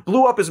helicopters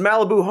blew up his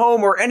Malibu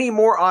home, or any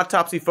more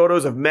autopsy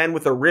photos of men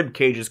with their rib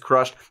cages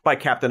crushed by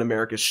Captain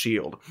America's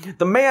shield.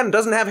 The man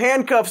doesn't have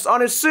handcuffs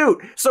on his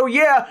suit, so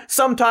yeah,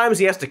 sometimes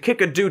he has to kick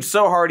a dude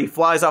so hard he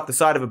flies off the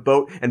side of a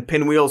boat and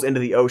pinwheels into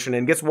the ocean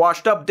and gets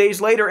washed up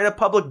days later in a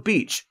public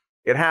beach.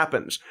 It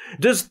happens.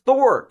 Does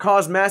Thor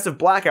cause massive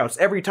blackouts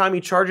every time he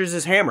charges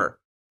his hammer?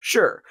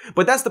 Sure,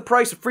 but that's the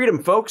price of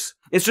freedom, folks.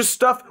 It's just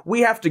stuff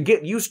we have to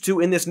get used to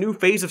in this new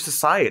phase of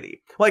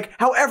society. Like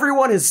how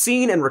everyone has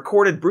seen and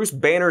recorded Bruce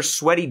Banner's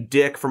sweaty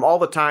dick from all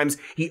the times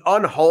he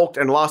unhulked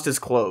and lost his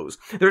clothes.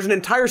 There's an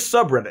entire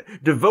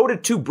subreddit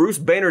devoted to Bruce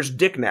Banner's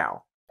dick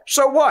now.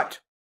 So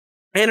what?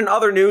 And in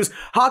other news,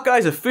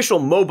 Hawkeye's official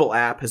mobile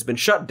app has been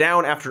shut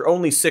down after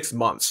only 6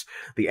 months.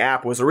 The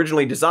app was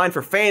originally designed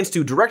for fans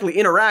to directly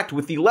interact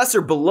with the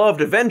lesser-beloved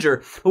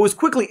Avenger, but was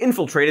quickly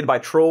infiltrated by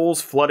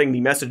trolls flooding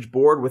the message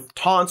board with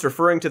taunts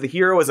referring to the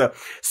hero as a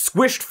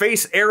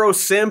squished-face arrow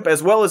simp,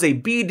 as well as a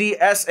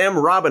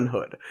BDSM Robin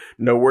Hood.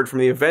 No word from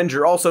the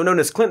Avenger, also known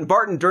as Clint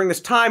Barton, during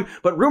this time,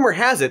 but rumor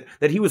has it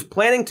that he was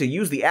planning to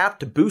use the app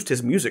to boost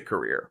his music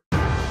career.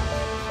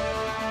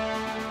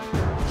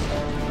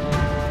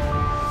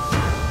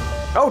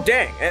 Oh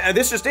dang, and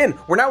this just in,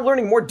 we're now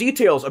learning more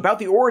details about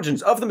the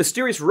origins of the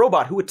mysterious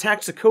robot who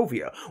attacked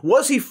Sokovia.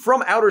 Was he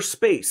from outer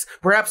space?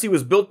 Perhaps he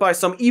was built by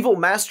some evil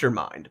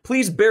mastermind.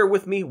 Please bear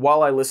with me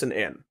while I listen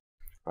in.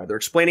 They're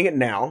explaining it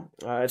now.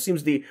 It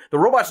seems the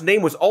robot's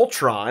name was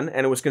Ultron,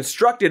 and it was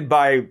constructed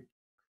by...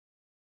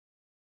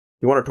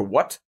 You want her to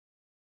what?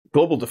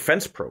 Global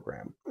Defense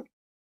Program.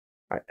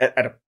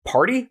 At a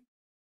party?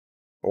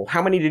 Well,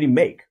 how many did he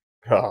make?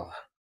 Oh.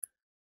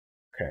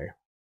 Okay.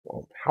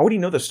 Well, how would he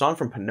know the song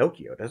from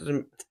Pinocchio?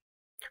 Doesn't...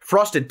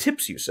 Frosted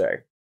Tips, you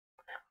say?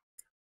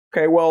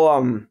 Okay,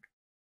 well,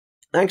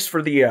 thanks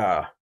for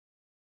the,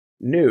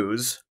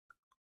 news.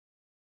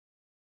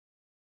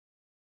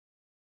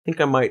 I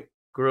think I might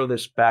grow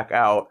this back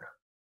out.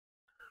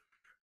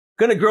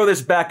 Gonna grow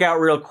this back out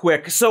real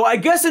quick, so I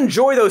guess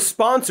enjoy those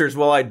sponsors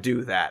while I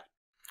do that.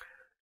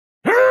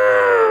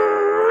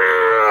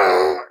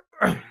 Oh,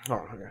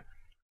 okay.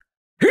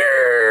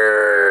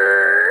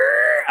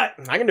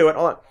 I can do it.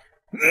 Hold on.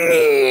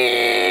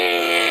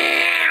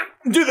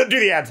 Do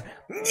the ads.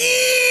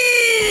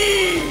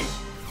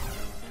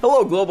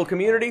 Hello, global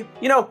community.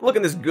 You know,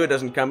 looking this good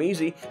doesn't come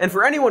easy, and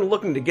for anyone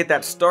looking to get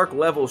that Stark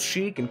level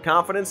chic and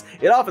confidence,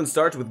 it often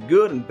starts with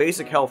good and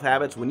basic health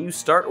habits when you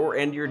start or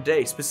end your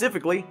day,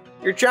 specifically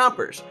your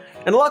chompers.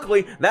 And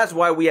luckily, that's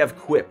why we have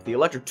Quip, the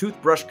electric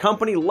toothbrush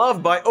company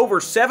loved by over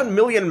 7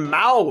 million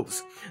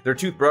mouths. Their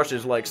toothbrush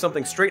is like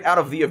something straight out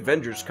of the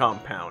Avengers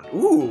compound.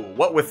 Ooh,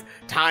 what with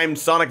timed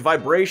sonic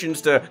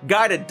vibrations to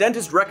guide a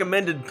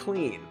dentist-recommended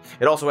clean.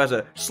 It also has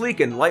a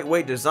sleek and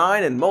lightweight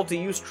design and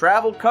multi-use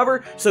travel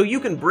cover, so you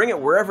can bring it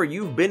wherever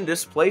you've been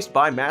displaced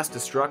by mass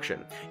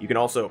destruction. You can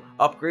also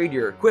upgrade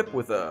your Quip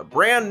with a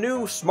brand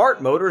new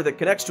smart motor that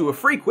connects to a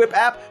free Quip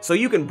app, so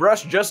you can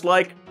brush just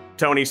like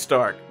Tony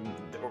Stark.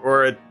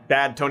 Or a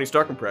bad Tony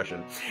Stark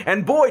impression.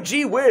 And boy,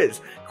 gee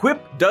whiz,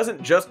 Quip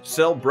doesn't just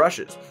sell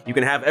brushes. You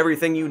can have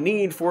everything you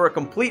need for a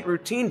complete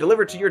routine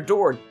delivered to your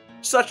door,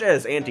 such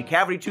as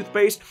anti-cavity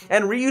toothpaste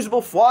and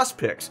reusable floss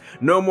picks.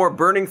 No more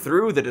burning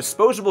through the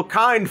disposable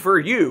kind for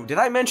you. Did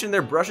I mention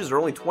their brushes are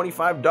only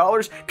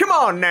 $25? Come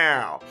on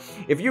now!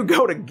 If you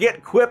go to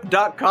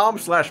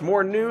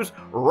getquip.com/more news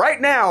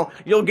right now,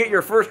 you'll get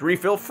your first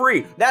refill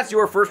free. That's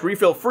your first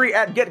refill free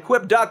at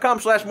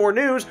getquip.com/more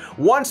news.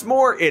 Once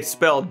more, it's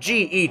spelled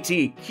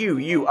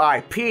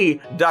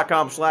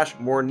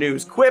GETQUIP.com/more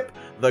news. Quip,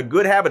 the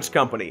good habits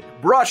company.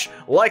 Brush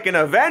like an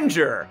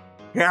Avenger.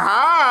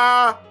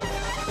 Ha!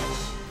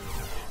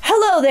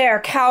 Hello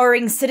there,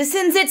 cowering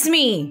citizens, it's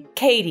me,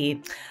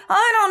 Katy.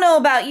 I don't know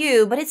about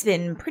you, but it's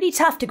been pretty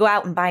tough to go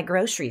out and buy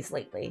groceries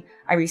lately.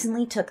 I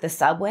recently took the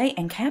subway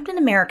and Captain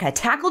America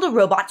tackled a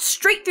robot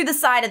straight through the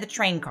side of the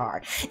train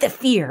car. The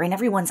fear in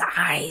everyone's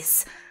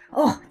eyes.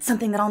 Oh, it's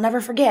something that I'll never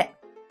forget.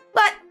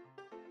 But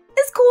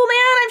it's cool, man.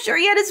 I'm sure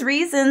he had his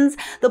reasons.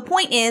 The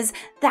point is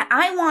that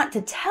I want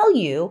to tell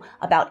you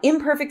about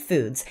Imperfect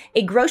Foods,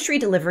 a grocery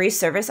delivery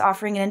service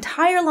offering an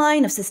entire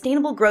line of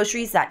sustainable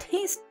groceries that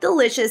taste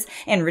delicious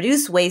and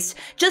reduce waste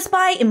just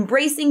by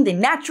embracing the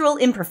natural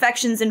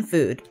imperfections in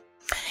food.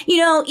 You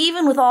know,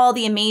 even with all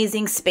the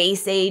amazing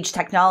space-age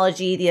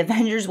technology the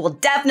Avengers will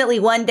definitely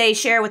one day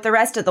share with the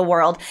rest of the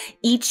world,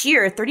 each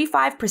year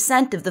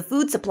 35% of the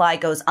food supply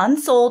goes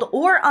unsold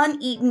or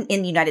uneaten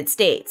in the United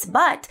States.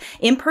 But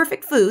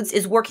Imperfect Foods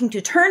is working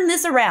to turn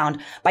this around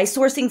by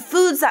sourcing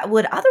foods that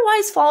would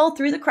otherwise fall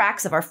through the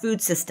cracks of our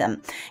food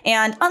system.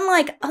 And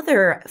unlike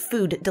other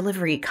food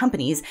delivery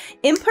companies,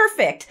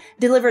 Imperfect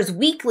delivers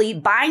weekly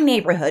by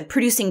neighborhood,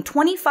 producing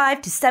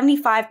 25 to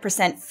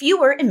 75%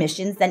 fewer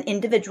emissions than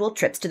individual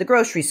trips to the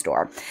grocery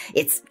store.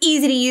 It's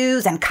easy to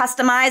use and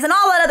customize and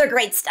all that other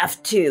great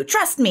stuff too.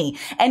 Trust me.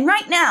 And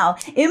right now,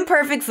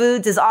 Imperfect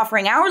Foods is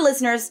offering our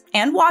listeners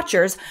and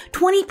watchers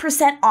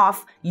 20%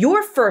 off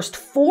your first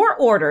 4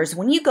 orders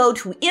when you go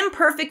to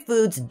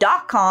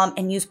imperfectfoods.com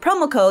and use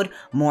promo code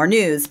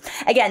MORENEWS.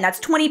 Again, that's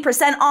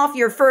 20% off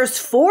your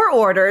first 4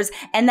 orders,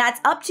 and that's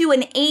up to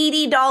an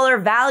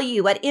 $80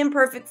 value at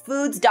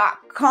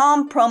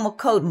imperfectfoods.com, promo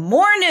code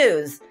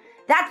MORENEWS.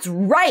 That's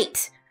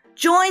right.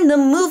 Join the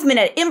movement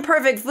at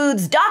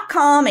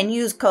imperfectfoods.com and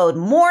use code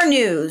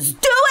MORENEWS.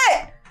 Do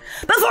it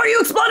before you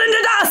explode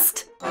into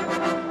dust!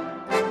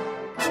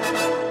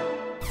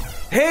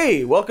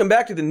 Hey, welcome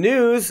back to the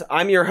news.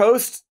 I'm your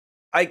host.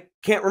 I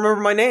can't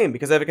remember my name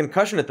because I have a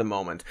concussion at the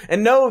moment.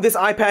 And no, this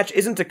eye patch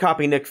isn't to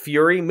copy Nick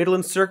Fury.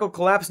 Midland Circle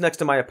collapsed next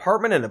to my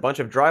apartment and a bunch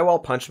of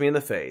drywall punched me in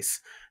the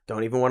face.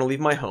 Don't even want to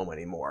leave my home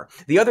anymore.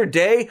 The other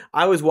day,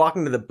 I was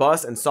walking to the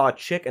bus and saw a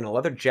chick in a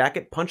leather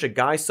jacket punch a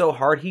guy so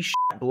hard he shit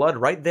blood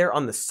right there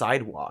on the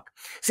sidewalk.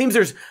 Seems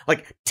there's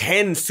like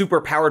 10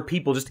 superpowered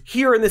people just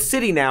here in the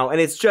city now,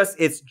 and it's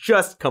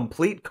just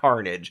complete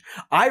carnage.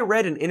 I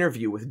read an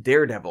interview with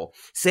Daredevil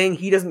saying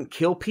he doesn't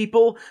kill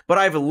people, but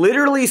I've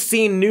literally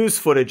seen news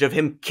footage of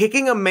him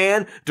kicking a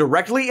man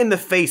directly in the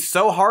face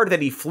so hard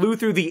that he flew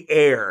through the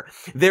air.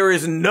 There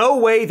is no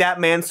way that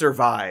man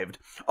survived.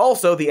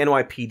 Also, the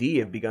NYPD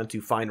have begun to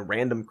find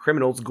random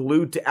criminals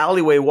glued to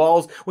alleyway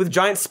walls with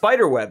giant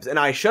spider webs, and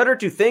I shudder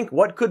to think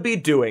what could be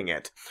doing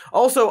it.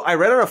 Also, I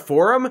read on a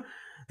forum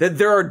that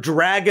there are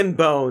dragon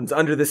bones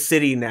under the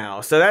city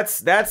now. So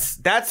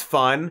that's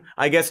fun.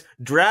 I guess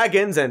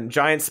dragons and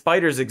giant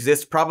spiders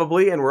exist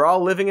probably, and we're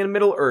all living in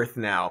Middle Earth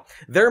now.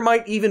 There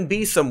might even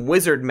be some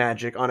wizard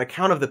magic on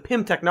account of the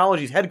PIM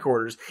Technologies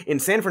headquarters in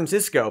San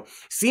Francisco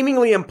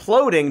seemingly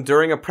imploding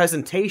during a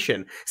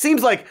presentation.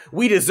 Seems like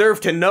we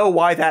deserve to know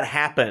why that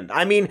happened.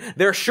 I mean,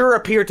 there sure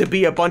appear to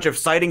be a bunch of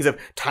sightings of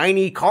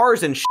tiny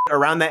cars and shit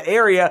around that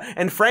area,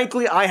 and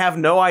frankly, I have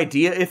no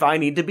idea if I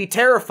need to be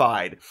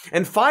terrified.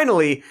 And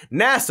finally,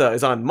 NASA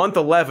is on month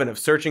 11 of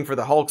searching for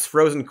the Hulk's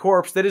frozen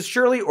corpse that is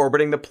surely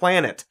orbiting the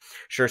planet.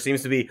 Sure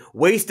seems to be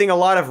wasting a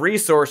lot of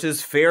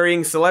resources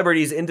ferrying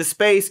celebrities into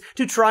space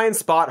to try and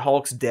spot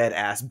Hulk's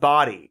dead-ass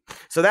body.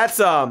 So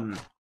that's,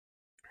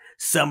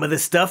 some of the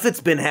stuff that's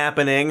been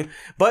happening.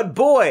 But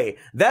boy,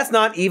 that's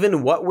not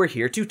even what we're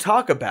here to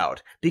talk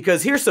about.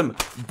 Because here's some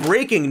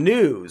breaking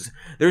news.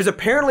 There's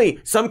apparently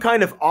some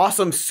kind of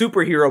awesome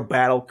superhero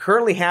battle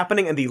currently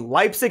happening in the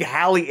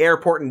Leipzig-Halle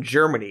airport in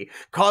Germany,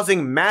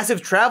 causing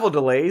massive travel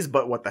delays,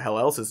 but what the hell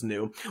else is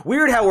new?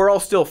 Weird how we're all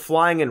still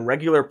flying in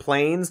regular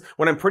planes,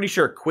 when I'm pretty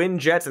sure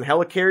Quinjets and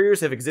helicarriers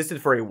have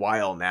existed for a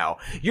while now.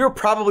 You're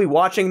probably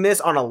watching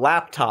this on a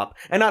laptop,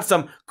 and not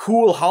some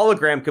cool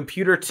hologram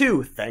computer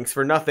too. Thanks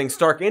for nothing,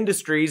 Stark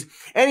Industries.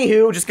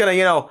 Anywho, just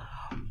gonna,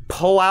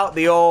 pull out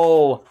the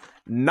old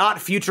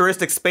not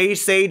futuristic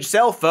space age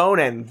cell phone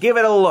and give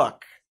it a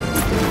look.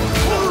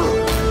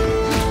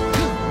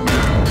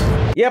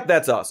 Yep,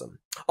 that's awesome.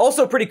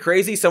 Also pretty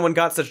crazy someone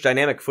got such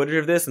dynamic footage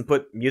of this and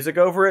put music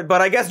over it,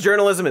 but I guess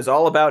journalism is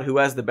all about who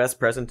has the best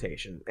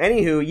presentation.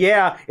 Anywho,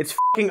 yeah, it's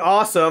fucking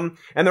awesome,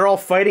 and they're all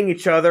fighting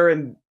each other,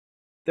 and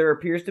there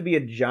appears to be a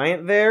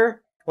giant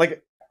there.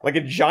 Like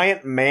a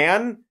giant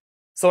man?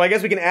 So I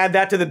guess we can add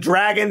that to the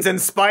dragons and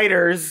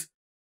spiders.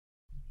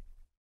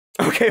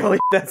 Okay, well,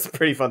 that's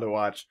pretty fun to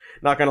watch.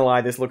 Not gonna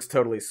lie, this looks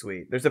totally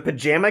sweet. There's a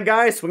pajama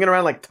guy swinging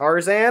around like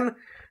Tarzan.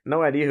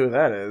 No idea who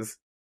that is.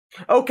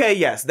 Okay,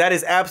 yes, that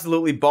is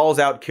absolutely balls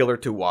out killer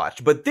to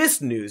watch, but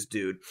this news,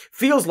 dude,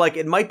 feels like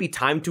it might be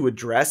time to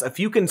address a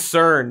few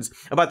concerns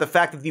about the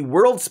fact that the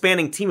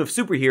world-spanning team of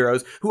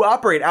superheroes who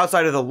operate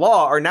outside of the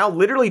law are now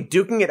literally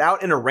duking it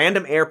out in a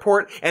random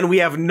airport, and we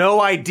have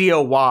no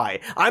idea why.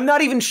 I'm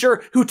not even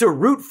sure who to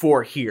root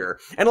for here.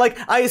 And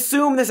I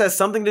assume this has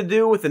something to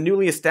do with the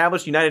newly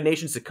established United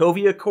Nations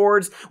Sokovia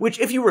Accords, which,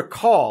 if you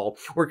recall,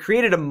 were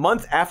created a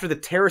month after the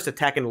terrorist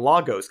attack in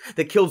Lagos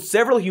that killed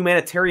several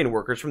humanitarian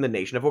workers from the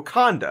nation of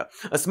Wakanda,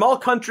 a small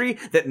country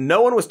that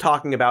no one was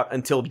talking about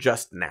until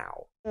just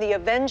now. The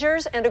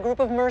Avengers and a group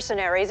of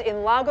mercenaries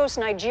in Lagos,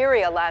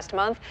 Nigeria last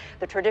month.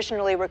 The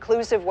traditionally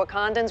reclusive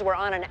Wakandans were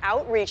on an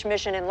outreach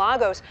mission in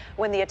Lagos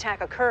when the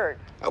attack occurred.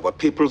 Our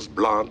people's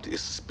blood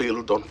is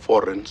spilled on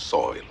foreign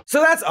soil.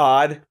 So that's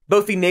odd.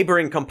 Both the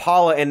neighboring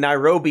Kampala and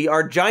Nairobi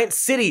are giant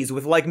cities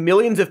with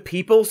millions of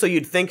people, so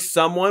you'd think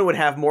someone would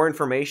have more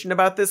information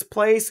about this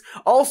place.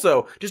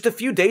 Also, just a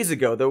few days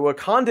ago, the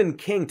Wakandan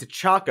king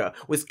T'Chaka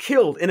was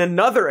killed in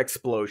another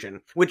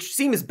explosion, which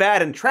seems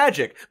bad and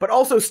tragic, but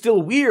also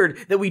still weird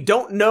that we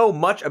don't know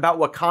much about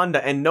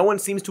Wakanda and no one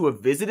seems to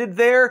have visited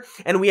there,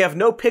 and we have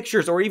no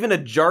pictures or even a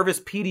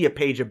Jarvispedia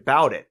page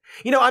about it.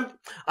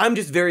 I'm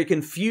just very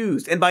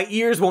confused, and my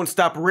ears won't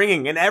stop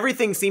ringing, and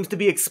everything seems to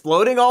be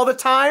exploding all the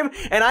time,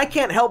 and I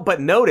can't help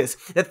but notice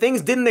that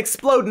things didn't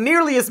explode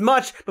nearly as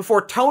much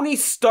before Tony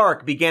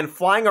Stark began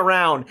flying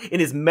around in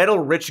his metal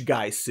rich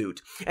guy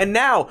suit. And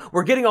now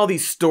we're getting all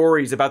these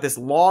stories about this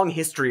long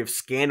history of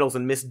scandals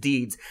and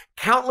misdeeds,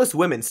 countless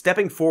women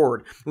stepping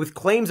forward with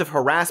claims of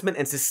harassment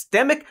and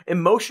systemic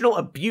emotional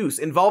abuse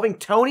involving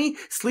Tony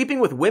sleeping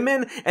with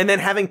women and then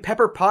having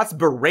Pepper Potts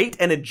berate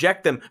and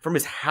eject them from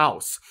his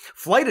house.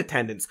 Flight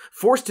attendants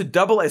forced to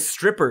double as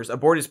strippers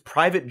aboard his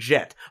private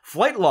jet.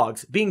 Flight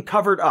logs being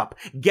covered up.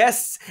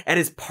 Guests at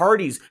his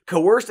parties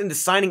coerced into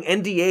signing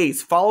NDAs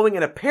following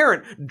an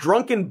apparent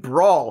drunken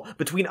brawl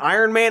between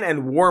Iron Man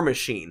and War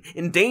Machine,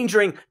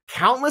 endangering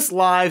countless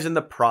lives in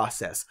the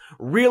process.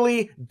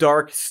 Really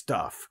dark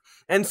stuff.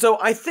 And so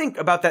I think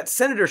about that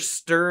Senator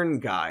Stern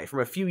guy from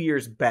a few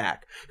years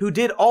back, who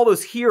did all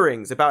those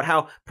hearings about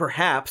how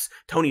perhaps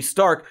Tony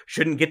Stark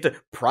shouldn't get to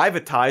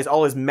privatize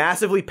all his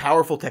massively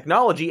powerful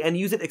technology and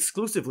use it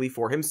exclusively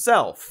for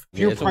himself.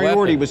 Your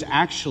priority was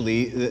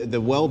actually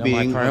the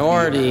well-being. My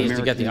priority is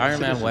to get the Iron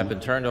Man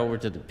weapon turned over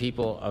to the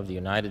people of the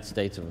United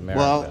States of America.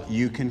 Well,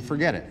 you can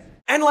forget it.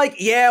 And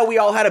yeah, we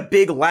all had a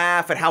big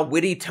laugh at how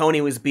witty Tony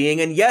was being,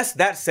 and yes,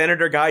 that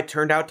senator guy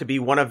turned out to be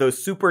one of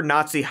those super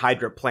Nazi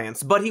Hydra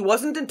plants, but he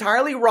wasn't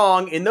entirely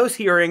wrong in those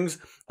hearings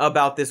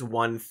about this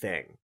one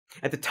thing.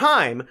 At the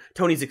time,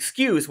 Tony's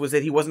excuse was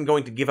that he wasn't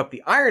going to give up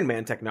the Iron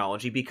Man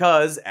technology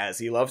because, as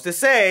he loves to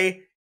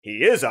say,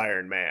 he is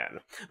Iron Man.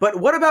 But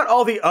what about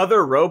all the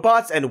other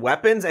robots and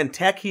weapons and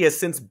tech he has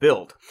since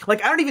built? I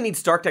don't even need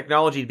Stark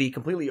technology to be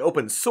completely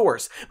open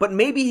source, but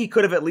maybe he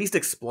could have at least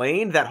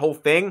explained that whole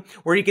thing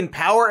where he can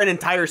power an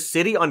entire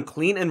city on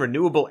clean and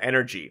renewable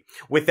energy.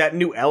 With that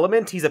new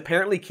element he's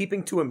apparently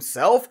keeping to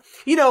himself?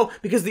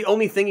 Because the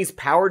only thing he's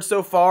powered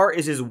so far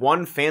is his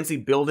one fancy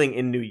building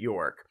in New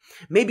York.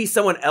 Maybe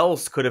someone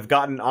else could have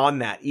gotten on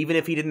that, even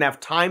if he didn't have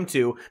time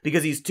to,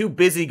 because he's too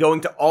busy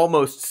going to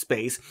almost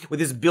space with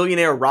his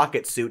billionaire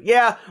rocket suit.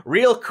 Yeah,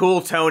 real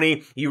cool,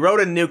 Tony. You rode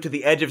a nuke to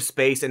the edge of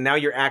space, and now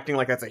you're acting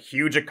like that's a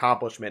huge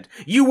accomplishment.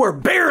 You were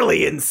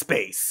barely in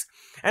space!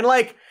 And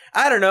like,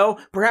 I don't know,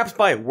 perhaps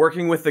by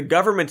working with the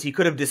government he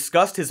could have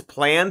discussed his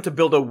plan to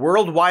build a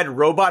worldwide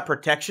robot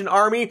protection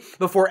army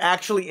before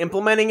actually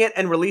implementing it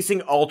and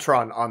releasing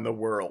Ultron on the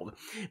world.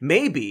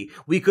 Maybe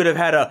we could have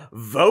had a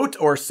vote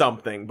or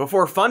something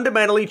before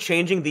fundamentally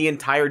changing the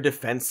entire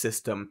defense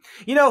system.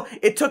 You know,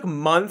 it took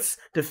months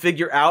to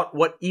figure out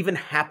what even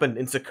happened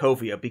in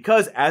Sokovia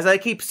because, as I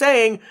keep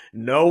saying,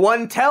 no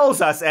one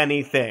tells us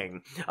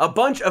anything. A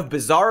bunch of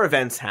bizarre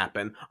events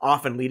happen,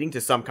 often leading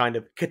to some kind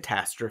of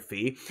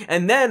catastrophe,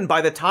 and then by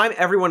the time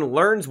everyone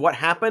learns what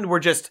happened, we're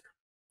just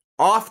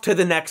off to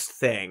the next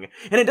thing.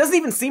 And it doesn't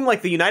even seem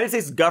like the United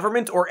States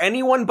government or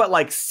anyone but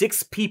like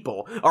 6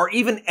 people are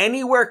even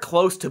anywhere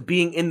close to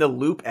being in the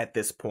loop at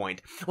this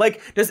point.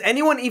 Like, does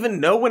anyone even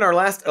know when our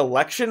last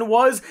election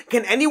was?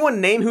 Can anyone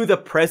name who the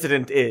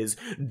president is?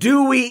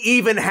 Do we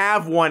even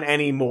have one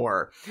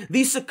anymore?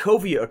 These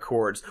Sokovia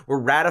Accords were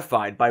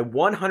ratified by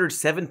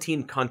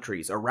 117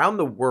 countries around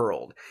the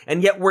world,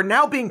 and yet we're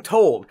now being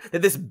told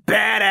that this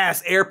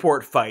badass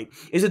airport fight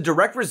is a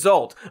direct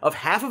result of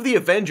half of the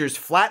Avengers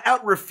flat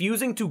out refusing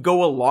to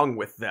go along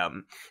with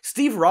them.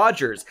 Steve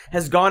Rogers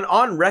has gone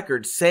on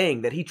record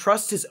saying that he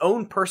trusts his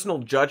own personal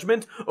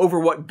judgment over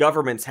what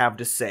governments have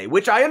to say,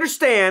 which I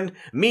understand,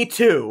 me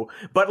too,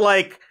 but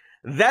like,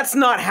 that's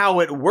not how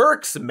it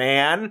works,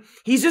 man.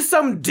 He's just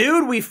some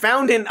dude we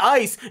found in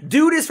ice.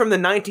 Dude is from the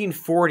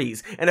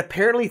 1940s and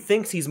apparently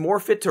thinks he's more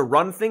fit to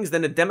run things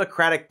than a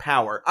democratic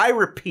power. I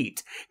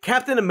repeat,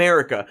 Captain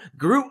America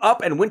grew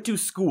up and went to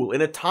school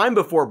in a time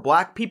before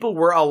black people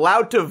were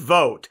allowed to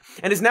vote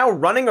and is now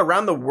running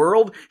around the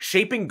world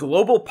shaping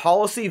global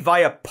policy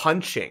via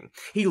punching.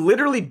 He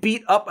literally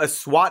beat up a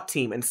SWAT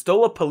team and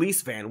stole a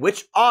police van,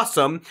 which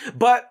awesome,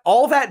 but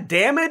all that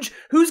damage?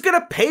 Who's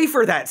gonna pay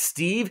for that,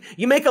 Steve?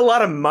 You make a lot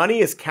of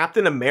money as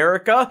Captain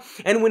America,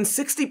 and when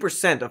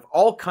 60% of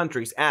all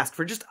countries ask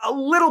for just a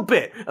little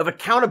bit of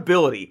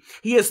accountability,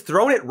 he has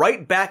thrown it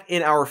right back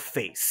in our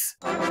face.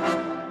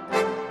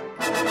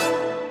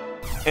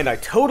 And I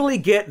totally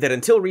get that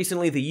until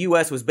recently the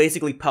US was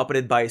basically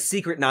puppeted by a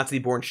secret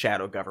Nazi-born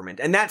shadow government,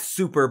 and that's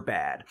super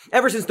bad.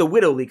 Ever since the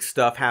Widow Leak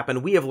stuff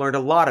happened, we have learned a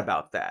lot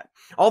about that.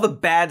 All the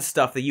bad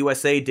stuff the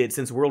USA did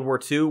since World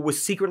War II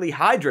was secretly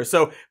Hydra,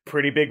 so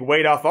pretty big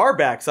weight off our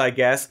backs, I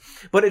guess.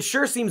 But it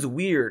sure seems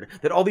weird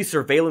that all these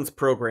surveillance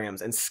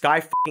programs and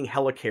sky-fucking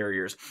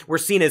helicarriers were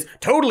seen as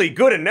totally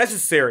good and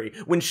necessary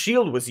when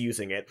S.H.I.E.L.D. was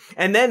using it,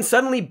 and then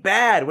suddenly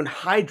bad when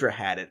Hydra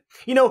had it.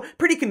 You know,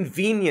 pretty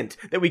convenient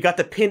that we got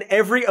to pin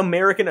every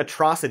American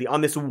atrocity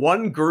on this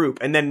one group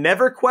and then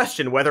never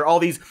question whether all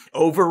these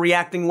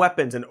overreacting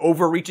weapons and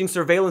overreaching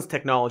surveillance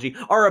technology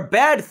are a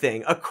bad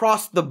thing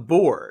across the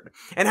board.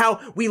 And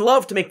how we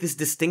love to make this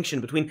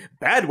distinction between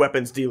bad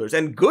weapons dealers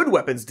and good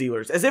weapons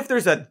dealers as if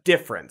there's a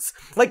difference.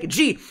 Like,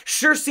 gee,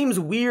 sure seems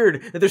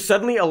weird that there's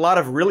suddenly a lot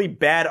of really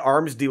bad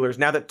arms dealers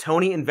now that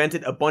Tony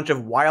invented a bunch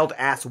of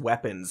wild-ass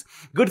weapons.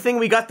 Good thing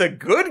we got the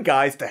good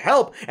guys to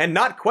help and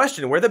not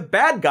question where the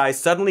bad guys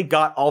suddenly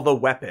got all the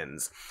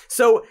weapons.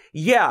 So,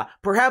 yeah,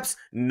 perhaps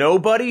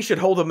nobody should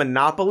hold a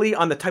monopoly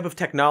on the type of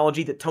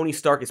technology that Tony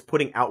Stark is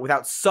putting out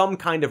without some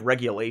kind of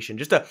regulation.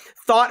 Just a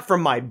thought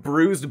from my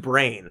bruised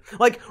brain.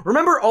 Like,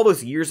 remember all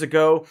those years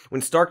ago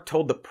when Stark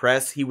told the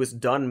press he was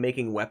done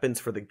making weapons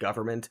for the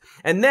government,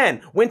 and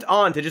then went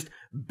on to just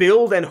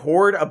build and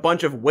hoard a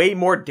bunch of way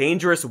more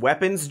dangerous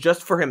weapons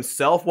just for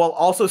himself while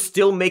also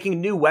still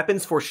making new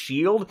weapons for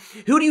S.H.I.E.L.D.?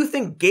 Who do you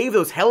think gave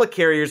those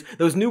helicarriers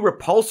those new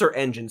repulsor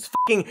engines?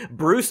 Fucking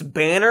Bruce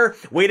Banner?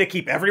 Way to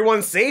keep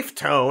everyone safe,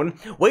 Tone.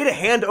 Way to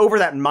hand over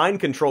that mind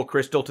control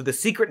crystal to the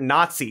secret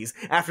Nazis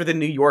after the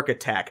New York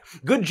attack.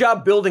 Good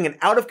job building an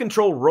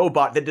out-of-control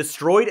robot that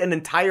destroyed an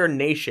entire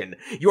nation.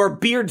 Your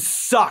beard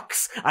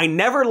sucks. I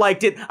never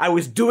liked it. I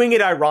was doing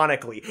it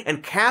ironically.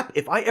 And Cap,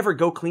 if I ever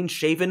go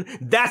clean-shaven,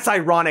 that's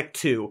ironic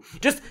too.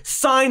 Just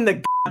sign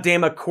the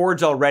goddamn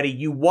accords already,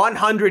 you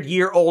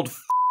 100-year-old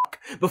f***,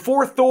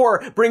 before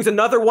Thor brings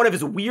another one of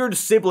his weird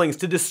siblings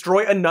to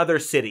destroy another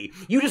city.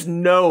 You just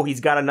know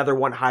he's got another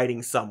one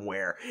hiding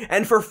somewhere.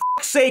 And for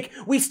f***'s sake,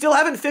 we still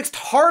haven't fixed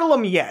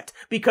Harlem yet,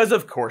 because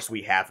of course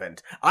we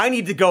haven't. I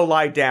need to go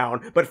lie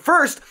down, but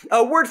first,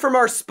 a word from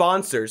our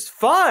sponsors.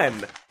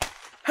 Fun!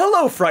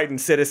 Hello,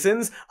 frightened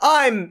citizens.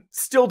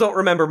 Still don't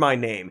remember my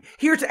name.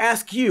 Here to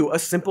ask you a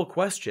simple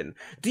question.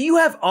 Do you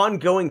have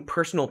ongoing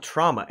personal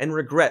trauma and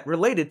regret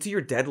related to your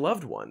dead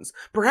loved ones?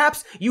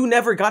 Perhaps you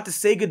never got to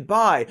say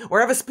goodbye or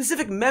have a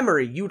specific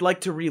memory you'd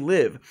like to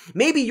relive.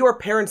 Maybe your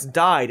parents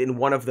died in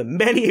one of the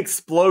many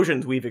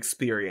explosions we've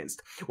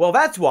experienced. Well,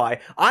 that's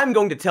why I'm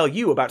going to tell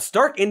you about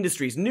Stark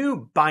Industries'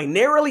 new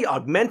binarily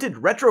augmented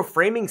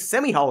retro-framing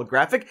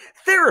semi-holographic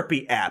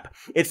therapy app.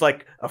 It's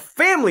like a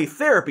family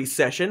therapy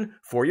session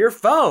for your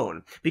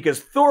phone. Because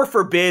Thor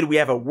forbid we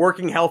have a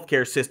working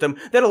healthcare system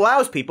that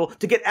allows people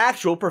to get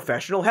actual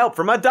professional help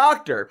from a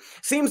doctor.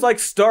 Seems like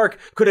Stark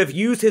could have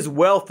used his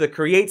wealth to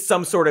create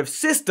some sort of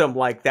system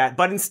like that,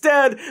 but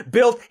instead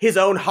built his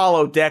own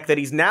holodeck that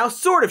he's now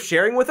sort of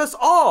sharing with us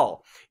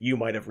all. You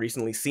might have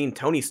recently seen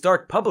Tony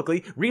Stark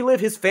publicly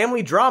relive his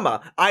family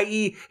drama,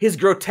 i.e. his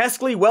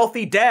grotesquely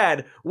wealthy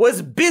dad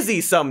was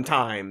busy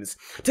sometimes,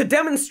 to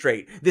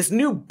demonstrate this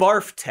new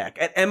barf tech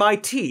at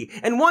MIT,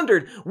 and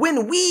wondered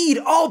when we'd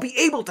all be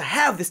able to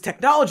have this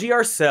technology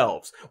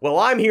ourselves. Well,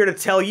 I'm here to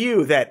tell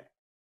you that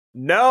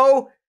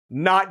no,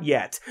 not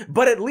yet.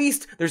 But at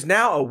least there's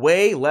now a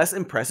way less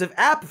impressive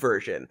app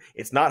version.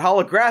 It's not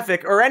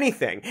holographic or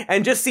anything,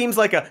 and just seems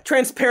like a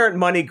transparent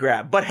money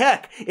grab. But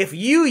heck, if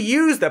you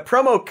use the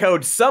promo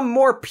code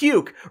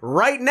SOMEMOREPUKE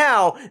right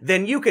now,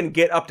 then you can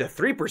get up to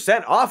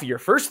 3% off your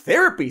first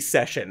therapy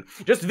session.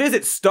 Just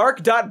visit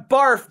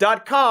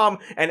stark.barf.com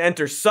and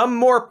enter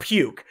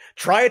SOMEMOREPUKE.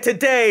 Try it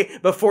today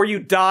before you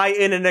die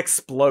in an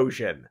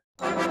explosion.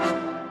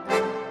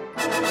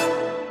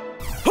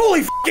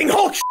 Holy f***ing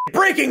Hulk shit!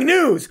 Breaking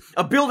news!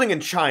 A building in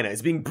China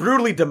is being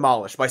brutally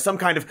demolished by some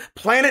kind of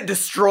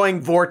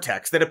planet-destroying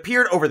vortex that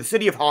appeared over the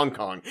city of Hong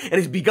Kong and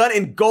has begun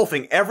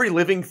engulfing every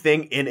living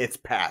thing in its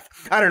path.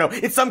 I don't know,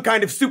 it's some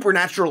kind of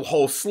supernatural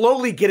hole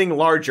slowly getting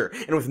larger,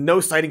 and with no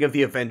sighting of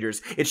the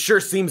Avengers, it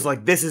sure seems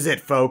like this is it,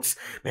 folks.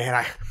 Man,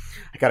 I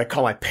gotta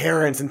call my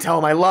parents and tell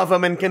them I love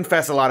them and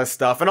confess a lot of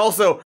stuff, and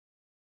also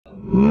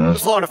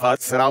slow of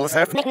us, and I'll just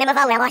have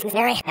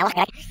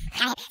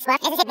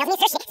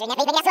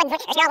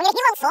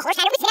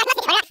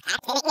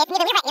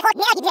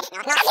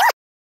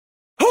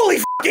Holy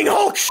f***ing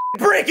Hulk shit!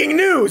 Breaking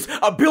news!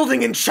 A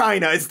building in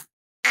China is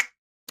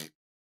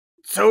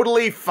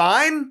totally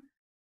fine?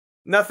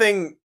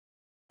 Nothing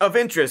of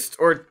interest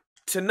or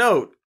to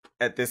note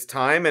at this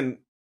time, and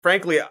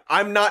frankly,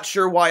 I'm not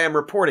sure why I'm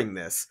reporting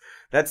this.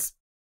 That's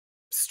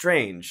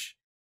strange.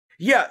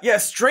 Yeah,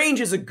 strange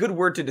is a good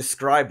word to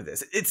describe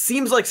this. It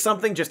seems like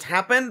something just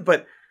happened,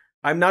 but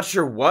I'm not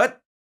sure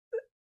what.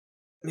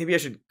 Maybe I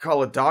should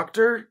call a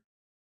doctor?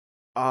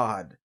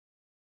 Odd.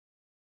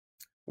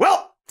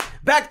 Well,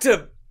 back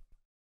to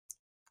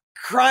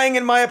crying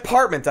in my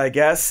apartment, I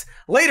guess.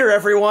 Later,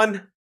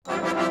 everyone.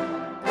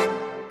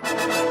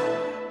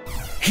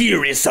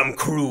 Here is some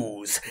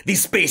Krews. The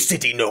space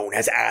city known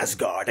as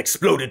Asgard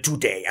exploded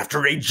today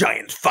after a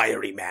giant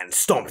fiery man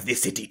stomped the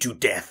city to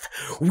death.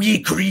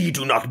 We Kree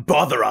do not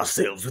bother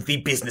ourselves with the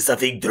business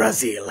of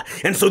Yggdrasil,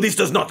 and so this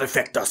does not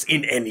affect us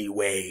in any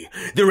way.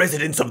 The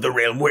residents of the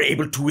realm were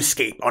able to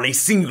escape on a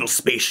single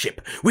spaceship,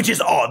 which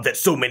is odd that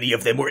so many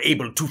of them were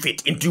able to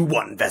fit into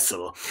one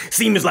vessel.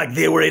 Seems like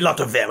there were a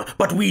lot of them,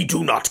 but we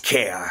do not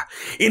care.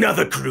 In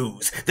other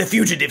Krews, the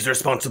fugitives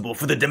responsible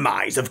for the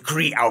demise of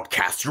Kree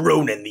outcast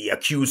Ronan the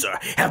Accuser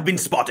have been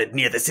spotted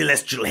near the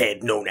celestial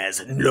head known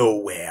as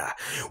Nowhere.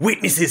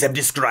 Witnesses have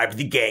described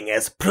the gang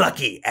as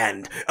plucky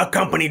and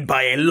accompanied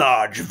by a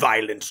large,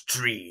 violent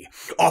tree,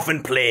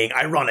 often playing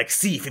ironic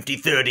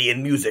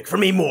C-5030 music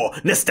from a more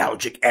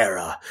nostalgic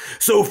era.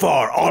 So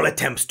far, all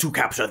attempts to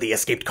capture the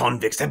escaped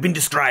convicts have been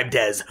described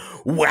as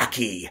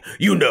wacky.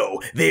 You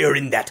know, they are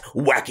in that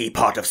wacky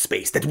part of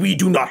space that we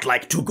do not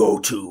like to go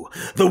to.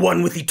 The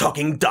one with the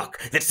talking duck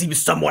that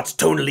seems somewhat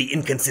tonally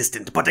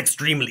inconsistent but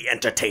extremely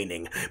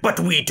entertaining. But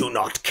we do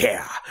not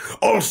care.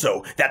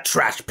 Also, that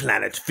trash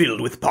planet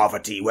filled with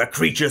poverty where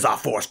creatures are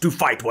forced to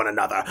fight one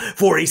another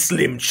for a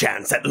slim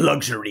chance at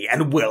luxury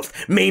and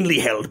wealth mainly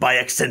held by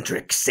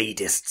eccentric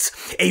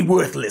sadists. A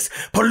worthless,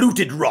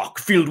 polluted rock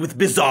filled with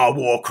bizarre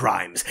war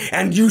crimes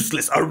and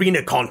useless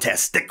arena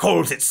contests that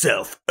calls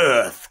itself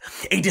Earth.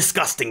 A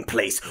disgusting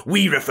place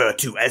we refer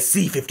to as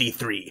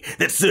C-53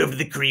 that served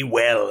the Kree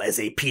well as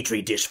a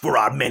petri dish for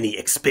our many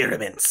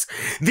experiments.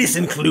 This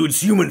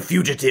includes human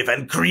fugitive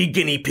and Kree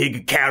guinea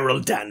pig Carol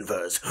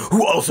Danvers,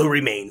 who also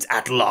remains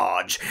at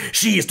large.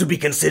 She is to be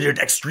considered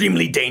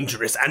extremely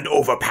dangerous and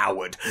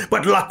overpowered,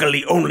 but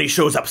luckily only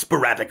shows up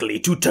sporadically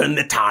to turn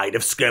the tide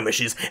of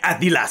skirmishes at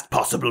the last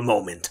possible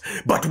moment.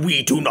 But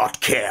we do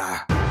not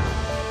care.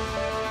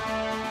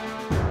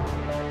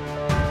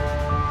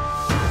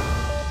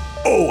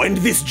 Oh, and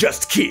this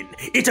just in.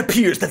 It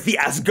appears that the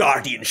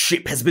Asgardian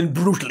ship has been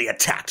brutally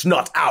attacked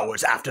not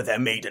hours after their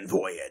maiden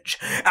voyage.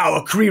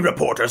 Our Kree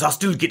reporters are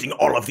still getting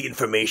all of the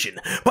information,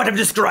 but have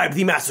described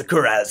the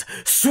massacre as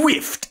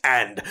swift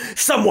and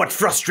somewhat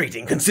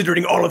frustrating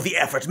considering all of the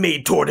effort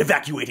made toward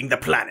evacuating the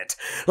planet.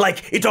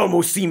 Like, it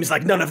almost seems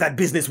like none of that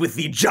business with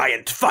the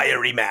giant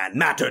fiery man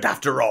mattered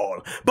after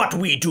all. But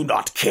we do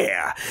not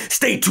care.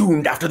 Stay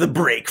tuned after the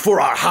break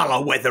for our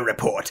Hala weather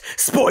report.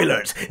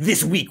 Spoilers,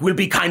 this week will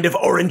be kind of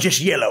orangish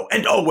yellow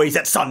and always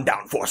at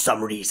sundown for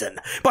some reason.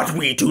 But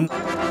we do.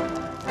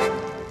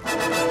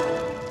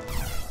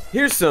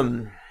 Here's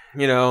some,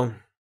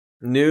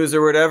 news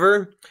or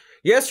whatever.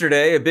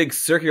 Yesterday, a big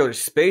circular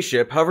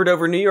spaceship hovered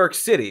over New York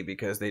City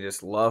because they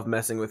just love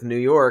messing with New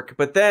York.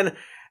 But then,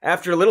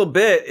 after a little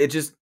bit, it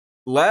just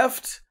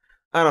left.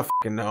 I don't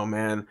fucking know,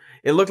 man.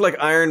 It looked like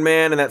Iron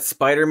Man and that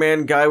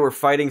Spider-Man guy were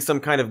fighting some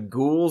kind of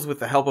ghouls with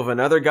the help of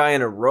another guy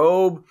in a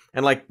robe,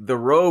 and like the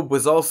robe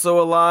was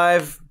also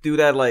alive, do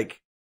that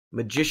like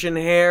magician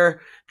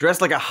hair,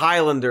 dressed like a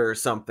Highlander or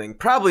something.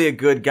 Probably a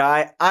good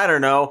guy, I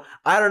don't know.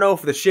 I don't know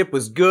if the ship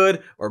was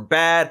good or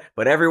bad,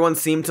 but everyone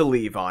seemed to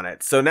leave on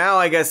it. So now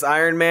I guess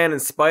Iron Man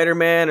and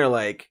Spider-Man are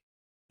like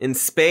in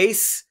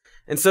space.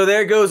 And so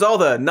there goes all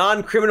the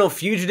non-criminal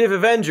fugitive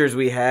Avengers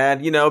we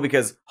had, you know,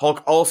 because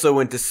Hulk also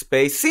went to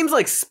space. Seems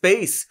like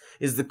space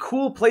is the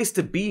cool place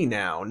to be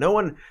now. No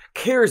one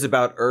cares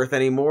about Earth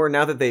anymore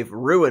now that they've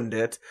ruined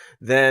it.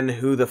 Then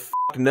who the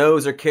fuck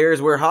knows or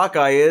cares where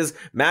Hawkeye is?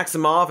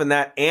 Maximoff and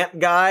that ant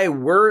guy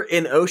were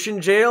in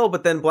ocean jail,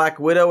 but then Black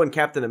Widow and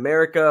Captain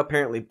America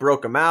apparently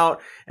broke them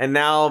out. And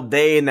now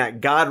they and that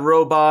god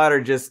robot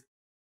are just...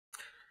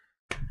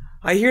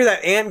 I hear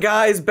that ant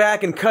guy is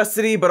back in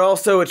custody, but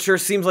also it sure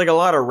seems like a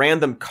lot of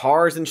random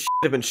cars and shit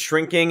have been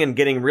shrinking and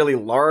getting really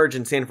large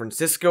in San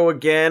Francisco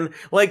again.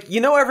 Like, you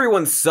know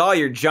everyone saw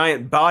your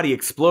giant body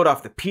explode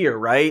off the pier,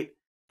 right?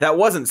 That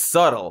wasn't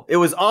subtle. It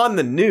was on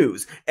the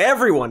news.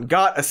 Everyone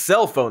got a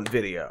cell phone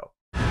video.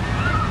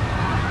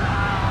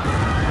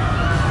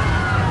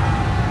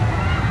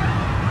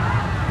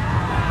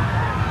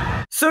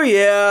 So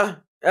yeah,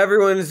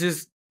 everyone's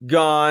just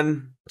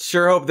gone.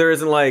 Sure hope there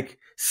isn't like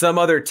some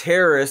other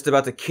terrorist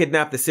about to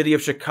kidnap the city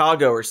of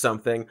Chicago or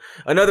something.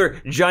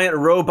 Another giant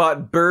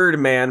robot bird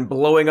man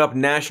blowing up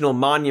national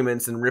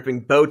monuments and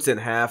ripping boats in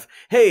half.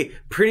 Hey,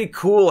 pretty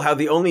cool how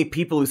the only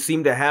people who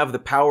seem to have the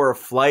power of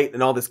flight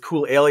and all this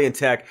cool alien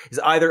tech is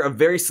either a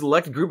very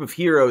select group of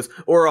heroes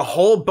or a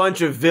whole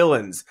bunch of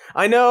villains.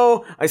 I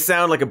know I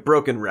sound like a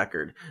broken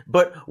record,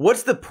 but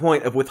what's the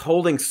point of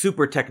withholding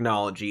super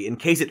technology in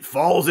case it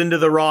falls into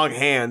the wrong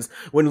hands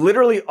when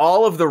literally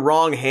all of the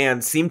wrong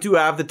hands seem to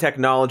have the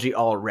technology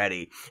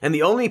already, and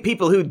the only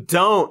people who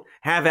don't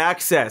have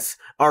access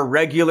are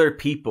regular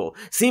people?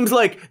 Seems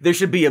like there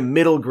should be a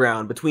middle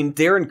ground between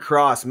Darren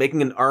Cross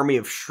making an army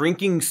of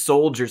shrinking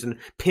soldiers and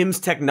Pym's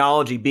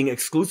technology being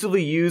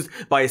exclusively used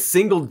by a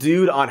single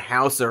dude on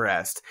house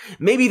arrest.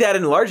 Maybe that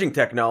enlarging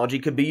technology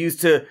could be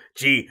used to,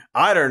 gee,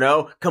 I don't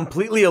know,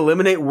 completely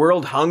eliminate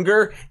world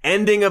hunger?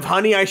 Ending of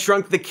Honey, I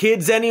Shrunk the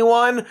Kids,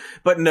 anyone?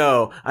 But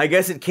no, I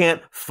guess it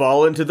can't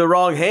fall into the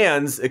wrong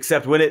hands,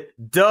 except when it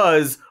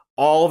does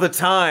all the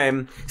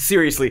time.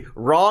 Seriously,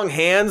 wrong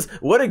hands?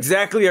 What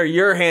exactly are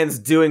your hands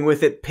doing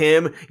with it,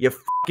 Pym? You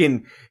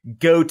fucking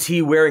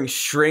goatee wearing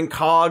shrink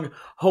hog?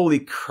 Holy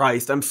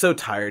Christ, I'm so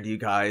tired, you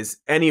guys.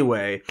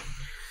 Anyway,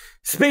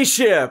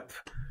 spaceship.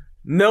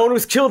 No one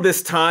was killed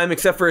this time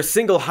except for a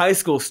single high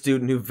school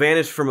student who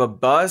vanished from a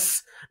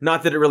bus.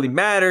 Not that it really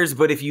matters,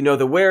 but if you know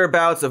the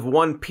whereabouts of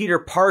one Peter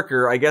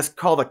Parker, I guess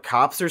call the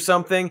cops or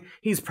something.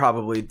 He's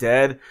probably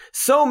dead.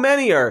 So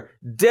many are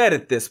dead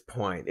at this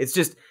point. It's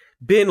just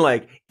been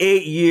like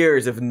 8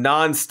 years of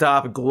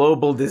non-stop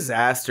global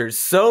disasters,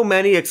 so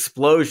many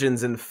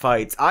explosions and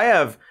fights. I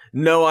have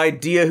no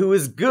idea who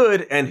is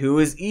good and who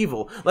is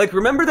evil. Like,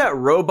 remember that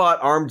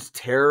robot-armed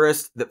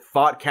terrorist that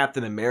fought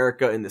Captain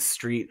America in the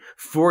street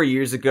 4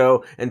 years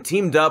ago and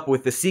teamed up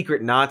with the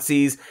secret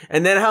Nazis?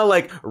 And then how,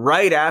 like,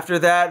 right after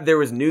that, there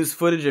was news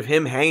footage of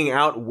him hanging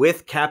out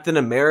with Captain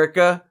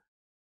America?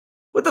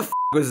 What the f***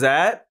 was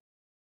that?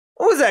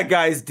 What was that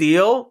guy's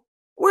deal?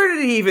 Where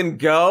did he even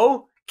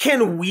go?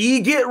 Can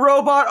we get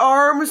robot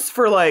arms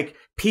for, like,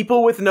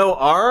 people with no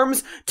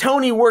arms?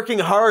 Tony working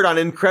hard on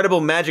incredible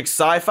magic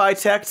sci-fi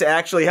tech to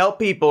actually help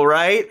people,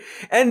 right?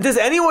 And does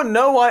anyone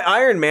know why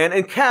Iron Man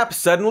and Cap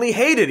suddenly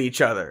hated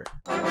each other?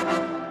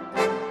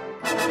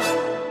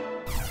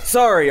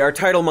 Sorry, our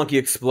title monkey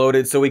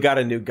exploded, so we got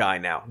a new guy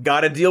now.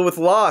 Gotta deal with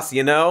loss,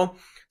 you know?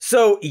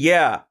 So,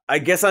 yeah, I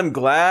guess I'm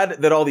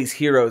glad that all these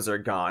heroes are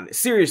gone.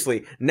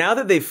 Seriously, now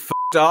that they've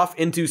off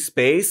into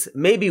space,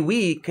 maybe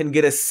we can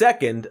get a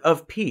second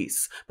of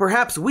peace.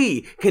 Perhaps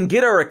we can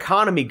get our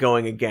economy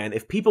going again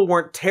if people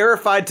weren't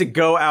terrified to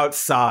go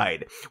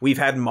outside. We've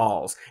had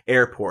malls,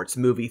 airports,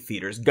 movie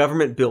theaters,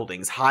 government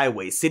buildings,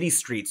 highways, city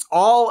streets,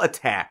 all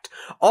attacked.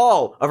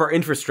 All of our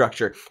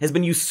infrastructure has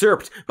been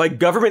usurped by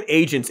government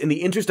agents in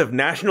the interest of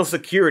national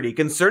security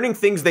concerning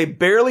things they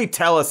barely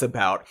tell us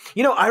about.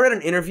 You know, I read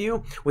an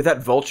interview with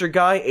that Vulture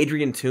guy,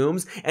 Adrian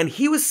Toombs, and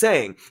he was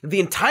saying that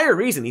the entire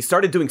reason he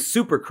started doing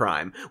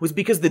supercrime was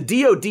because the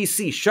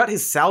DODC shut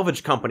his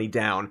salvage company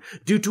down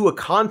due to a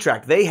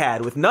contract they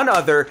had with none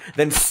other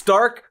than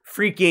Stark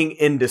freaking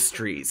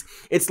Industries.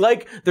 It's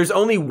like there's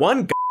only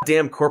one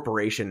goddamn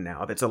corporation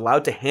now that's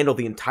allowed to handle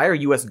the entire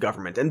US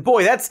government. And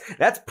boy, that's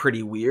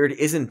pretty weird,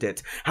 isn't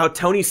it? How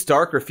Tony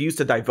Stark refused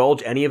to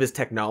divulge any of his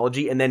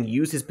technology and then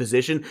use his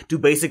position to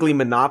basically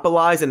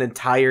monopolize an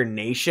entire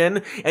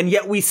nation. And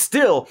yet we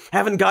still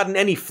haven't gotten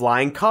any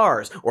flying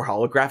cars or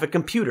holographic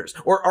computers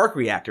or arc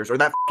reactors or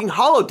that fucking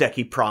holodeck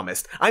he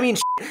promised. I mean,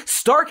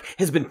 Stark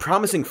has been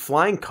promising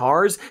flying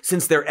cars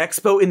since their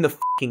expo in the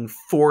fucking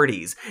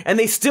 40s, and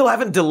they still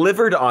haven't delivered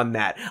delivered on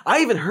that. I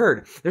even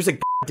heard there's a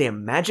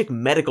goddamn magic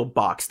medical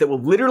box that will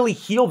literally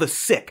heal the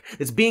sick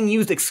that's being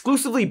used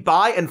exclusively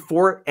by and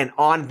for and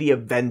on the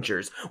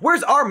Avengers.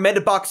 Where's our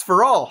medibox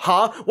for all,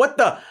 huh? What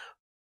the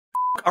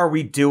are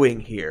we doing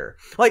here?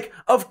 Like,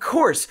 of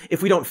course,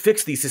 if we don't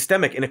fix these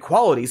systemic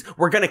inequalities,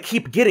 we're gonna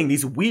keep getting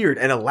these weird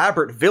and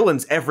elaborate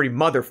villains every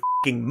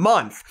motherfucking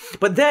month.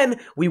 But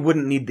then we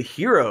wouldn't need the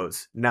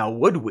heroes, now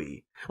would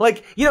we?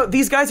 Like, you know,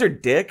 these guys are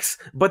dicks,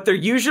 but they're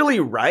usually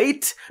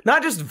right.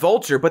 Not just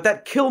Vulture, but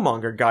that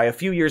Killmonger guy a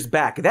few years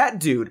back. That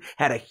dude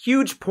had a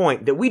huge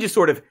point that we just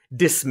sort of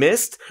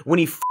dismissed when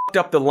he fucked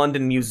up the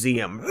London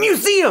Museum.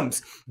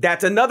 Museums!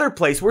 That's another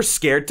place we're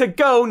scared to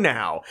go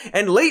now.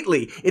 And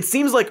lately, it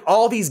seems like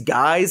all these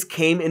guys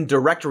came in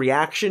direct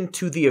reaction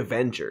to the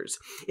Avengers,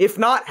 if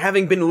not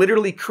having been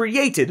literally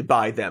created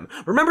by them.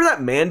 Remember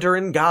that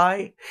Mandarin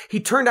guy? He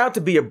turned out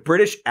to be a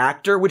British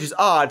actor, which is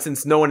odd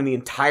since no one in the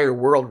entire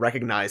world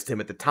recognized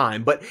him at the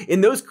time, but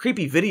in those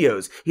creepy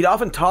videos, he'd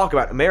often talk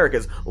about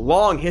America's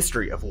long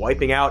history of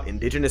wiping out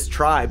indigenous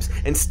tribes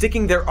and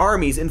sticking their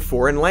armies in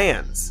foreign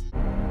lands.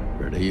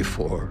 Ready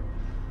for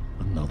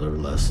another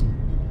lesson.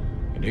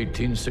 In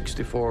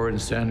 1864 in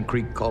Sand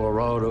Creek,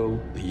 Colorado,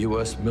 the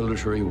U.S.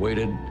 military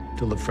waited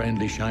till the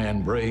friendly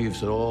Cheyenne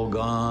braves had all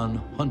gone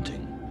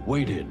hunting,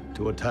 waited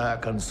to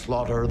attack and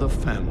slaughter the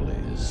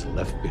families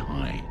left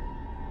behind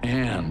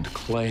and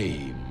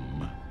claim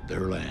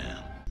their land.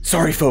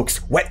 Sorry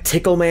folks, Wet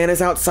Tickle Man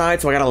is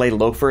outside, so I gotta lay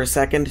low for a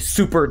second.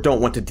 Super don't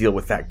want to deal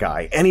with that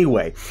guy.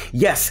 Anyway,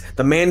 yes,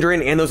 the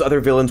Mandarin and those other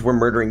villains were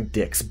murdering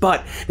dicks,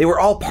 but they were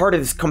all part of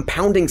this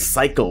compounding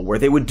cycle where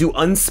they would do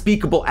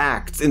unspeakable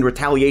acts in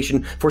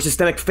retaliation for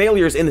systemic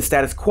failures in the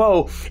status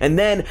quo, and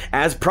then,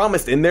 as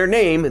promised in their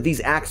name,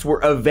 these acts were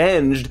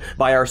avenged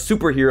by our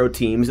superhero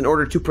teams in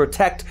order to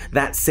protect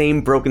that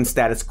same broken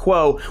status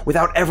quo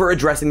without ever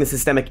addressing the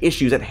systemic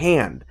issues at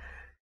hand.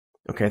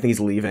 Okay, I think he's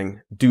leaving.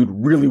 Dude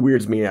really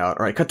weirds me out.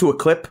 All right, cut to a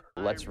clip.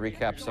 Let's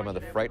recap some of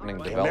the frightening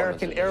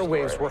developments. American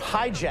airwaves were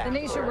hijacked. The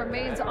nation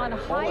remains on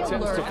high alert.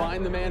 Attempts to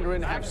find the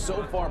Mandarin have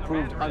so far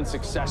proved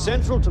unsuccessful.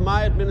 Central to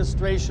my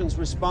administration's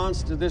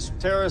response to this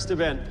terrorist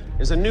event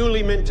is a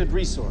newly minted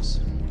resource.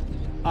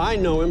 I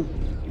know him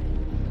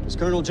as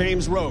Colonel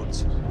James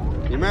Rhodes.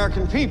 The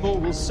American people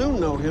will soon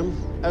know him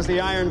as the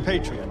Iron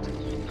Patriot.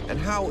 And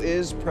how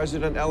is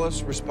President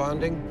Ellis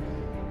responding?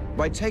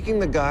 By taking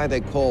the guy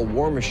they call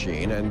War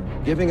Machine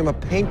and giving him a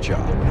paint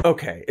job.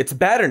 Okay, it's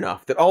bad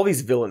enough that all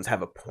these villains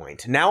have a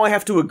point. Now I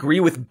have to agree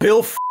with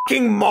Bill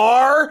fucking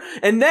Maher?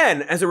 And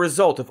then, as a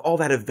result of all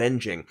that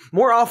avenging,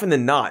 more often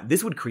than not,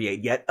 this would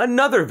create yet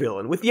another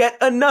villain with yet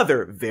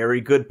another very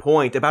good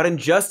point about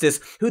injustice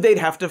who they'd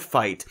have to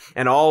fight.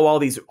 And all while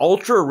these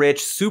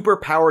ultra-rich,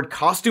 super-powered,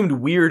 costumed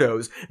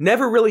weirdos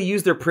never really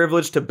used their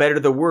privilege to better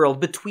the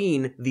world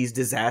between these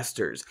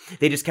disasters.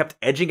 They just kept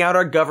edging out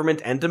our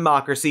government and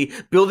democracy,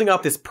 building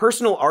up this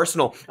personal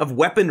arsenal of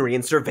weaponry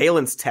and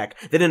surveillance tech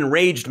that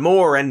enraged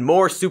more and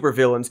more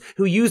supervillains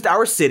who used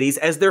our cities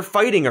as their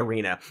fighting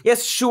arena.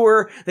 Yes,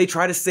 sure, they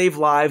try to save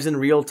lives in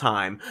real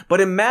time,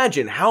 but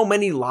imagine how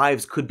many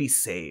lives could be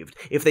saved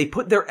if they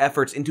put their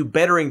efforts into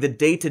bettering the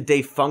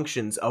day-to-day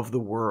functions of the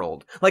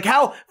world. Like,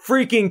 how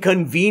freaking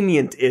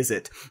convenient is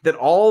it that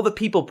all the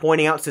people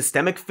pointing out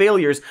systemic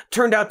failures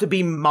turned out to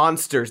be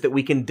monsters that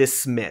we can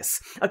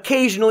dismiss?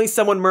 Occasionally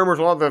someone murmurs,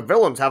 well, the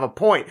villains have a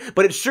point,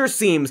 but it sure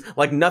seems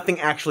like nothing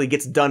actually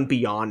gets done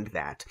beyond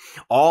that.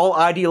 All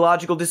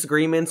ideological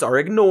disagreements are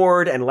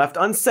ignored and left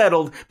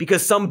unsettled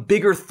because some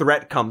bigger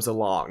threat comes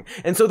along.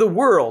 And so the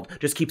world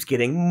just keeps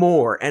getting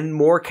more and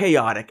more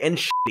chaotic and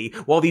shitty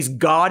while these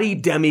gaudy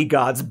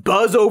demigods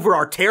buzz over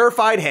our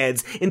terrified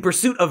heads in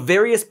pursuit of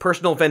various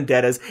personal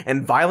vendettas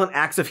and violent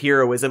acts of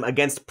heroism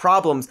against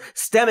problems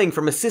stemming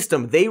from a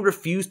system they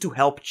refuse to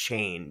help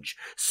change.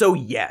 So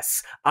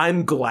yes,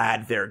 I'm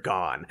glad they're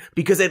gone,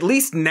 because at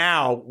least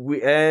now,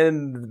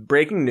 and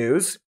breaking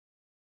news,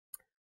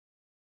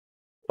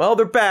 well,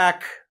 they're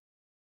back.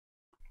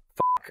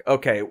 Fuck.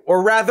 Okay.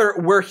 Or rather,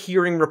 we're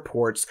hearing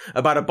reports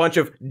about a bunch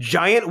of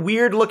giant,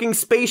 weird-looking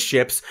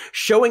spaceships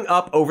showing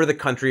up over the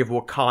country of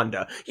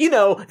Wakanda. You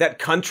know, that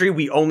country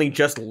we only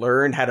just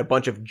learned had a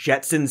bunch of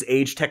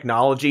Jetsons-age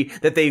technology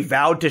that they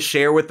vowed to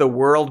share with the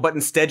world, but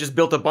instead just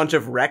built a bunch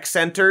of rec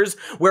centers,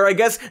 where I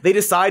guess they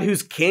decide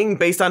who's king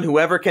based on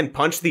whoever can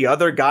punch the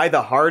other guy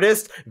the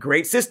hardest.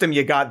 Great system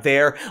you got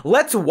there.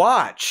 Let's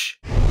watch.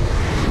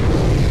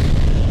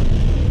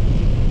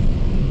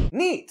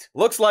 Neat.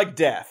 Looks like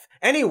death.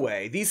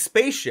 Anyway, these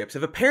spaceships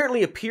have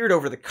apparently appeared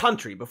over the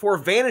country before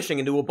vanishing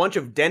into a bunch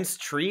of dense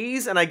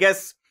trees, and I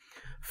guess,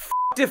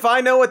 f***ed if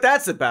I know what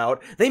that's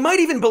about. They might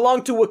even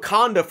belong to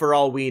Wakanda for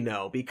all we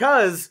know,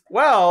 because,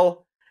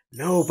 well,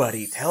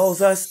 nobody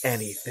tells us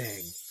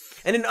anything.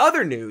 And in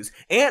other news,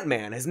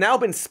 Ant-Man has now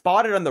been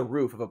spotted on the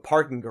roof of a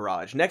parking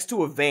garage next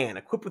to a van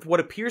equipped with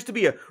what appears to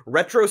be a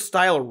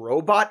retro-style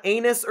robot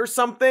anus or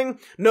something.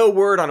 No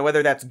word on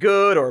whether that's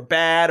good or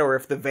bad, or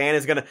if the van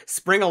is gonna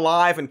spring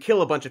alive and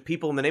kill a bunch of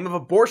people in the name of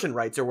abortion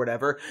rights or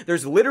whatever.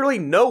 There's literally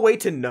no way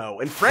to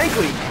know, and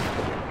frankly...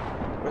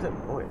 Where's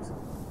that noise?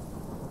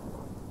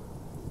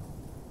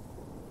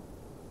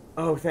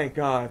 Oh, thank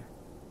God.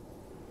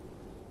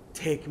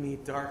 Take me,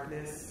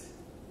 darkness.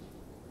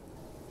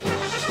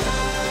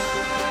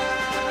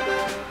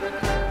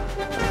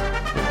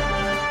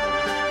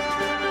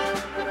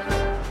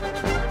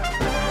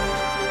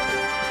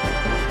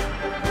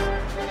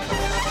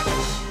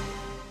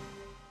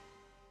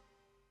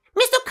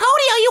 Mr.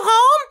 Cody, are you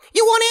home?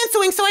 You weren't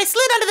answering, so I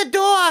slid under the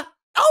door.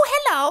 Oh,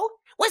 hello.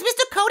 Was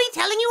Mr. Cody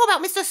telling you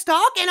about Mr.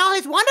 Stark and all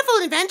his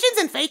wonderful inventions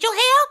and facial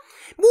hair?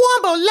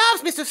 Wombo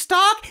loves Mr.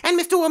 Stark and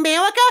Mr.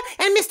 America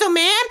and Mr.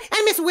 Man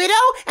and Miss Widow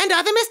and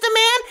other Mr.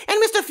 Man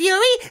and Mr.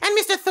 Fury and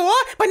Mr. Thor,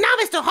 but not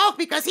Mr. Hulk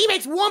because he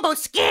makes Wombo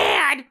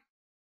scared.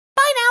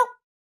 Bye now.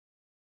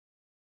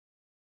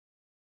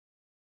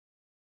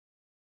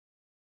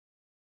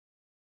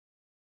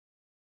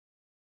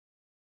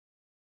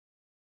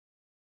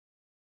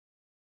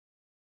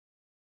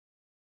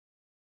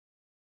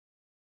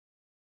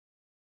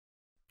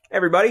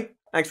 Everybody,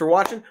 thanks for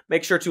watching.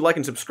 Make sure to like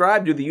and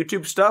subscribe, do the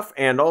YouTube stuff,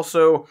 and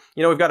also,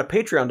 we've got a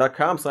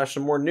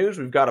patreon.com/somemorenews.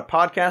 We've got a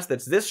podcast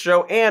that's this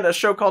show and a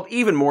show called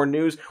Even More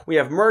News. We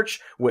have merch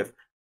with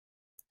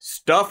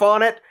stuff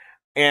on it,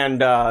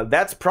 and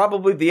that's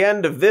probably the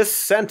end of this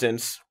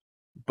sentence,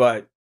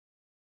 but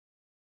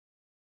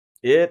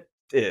it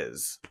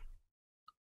is.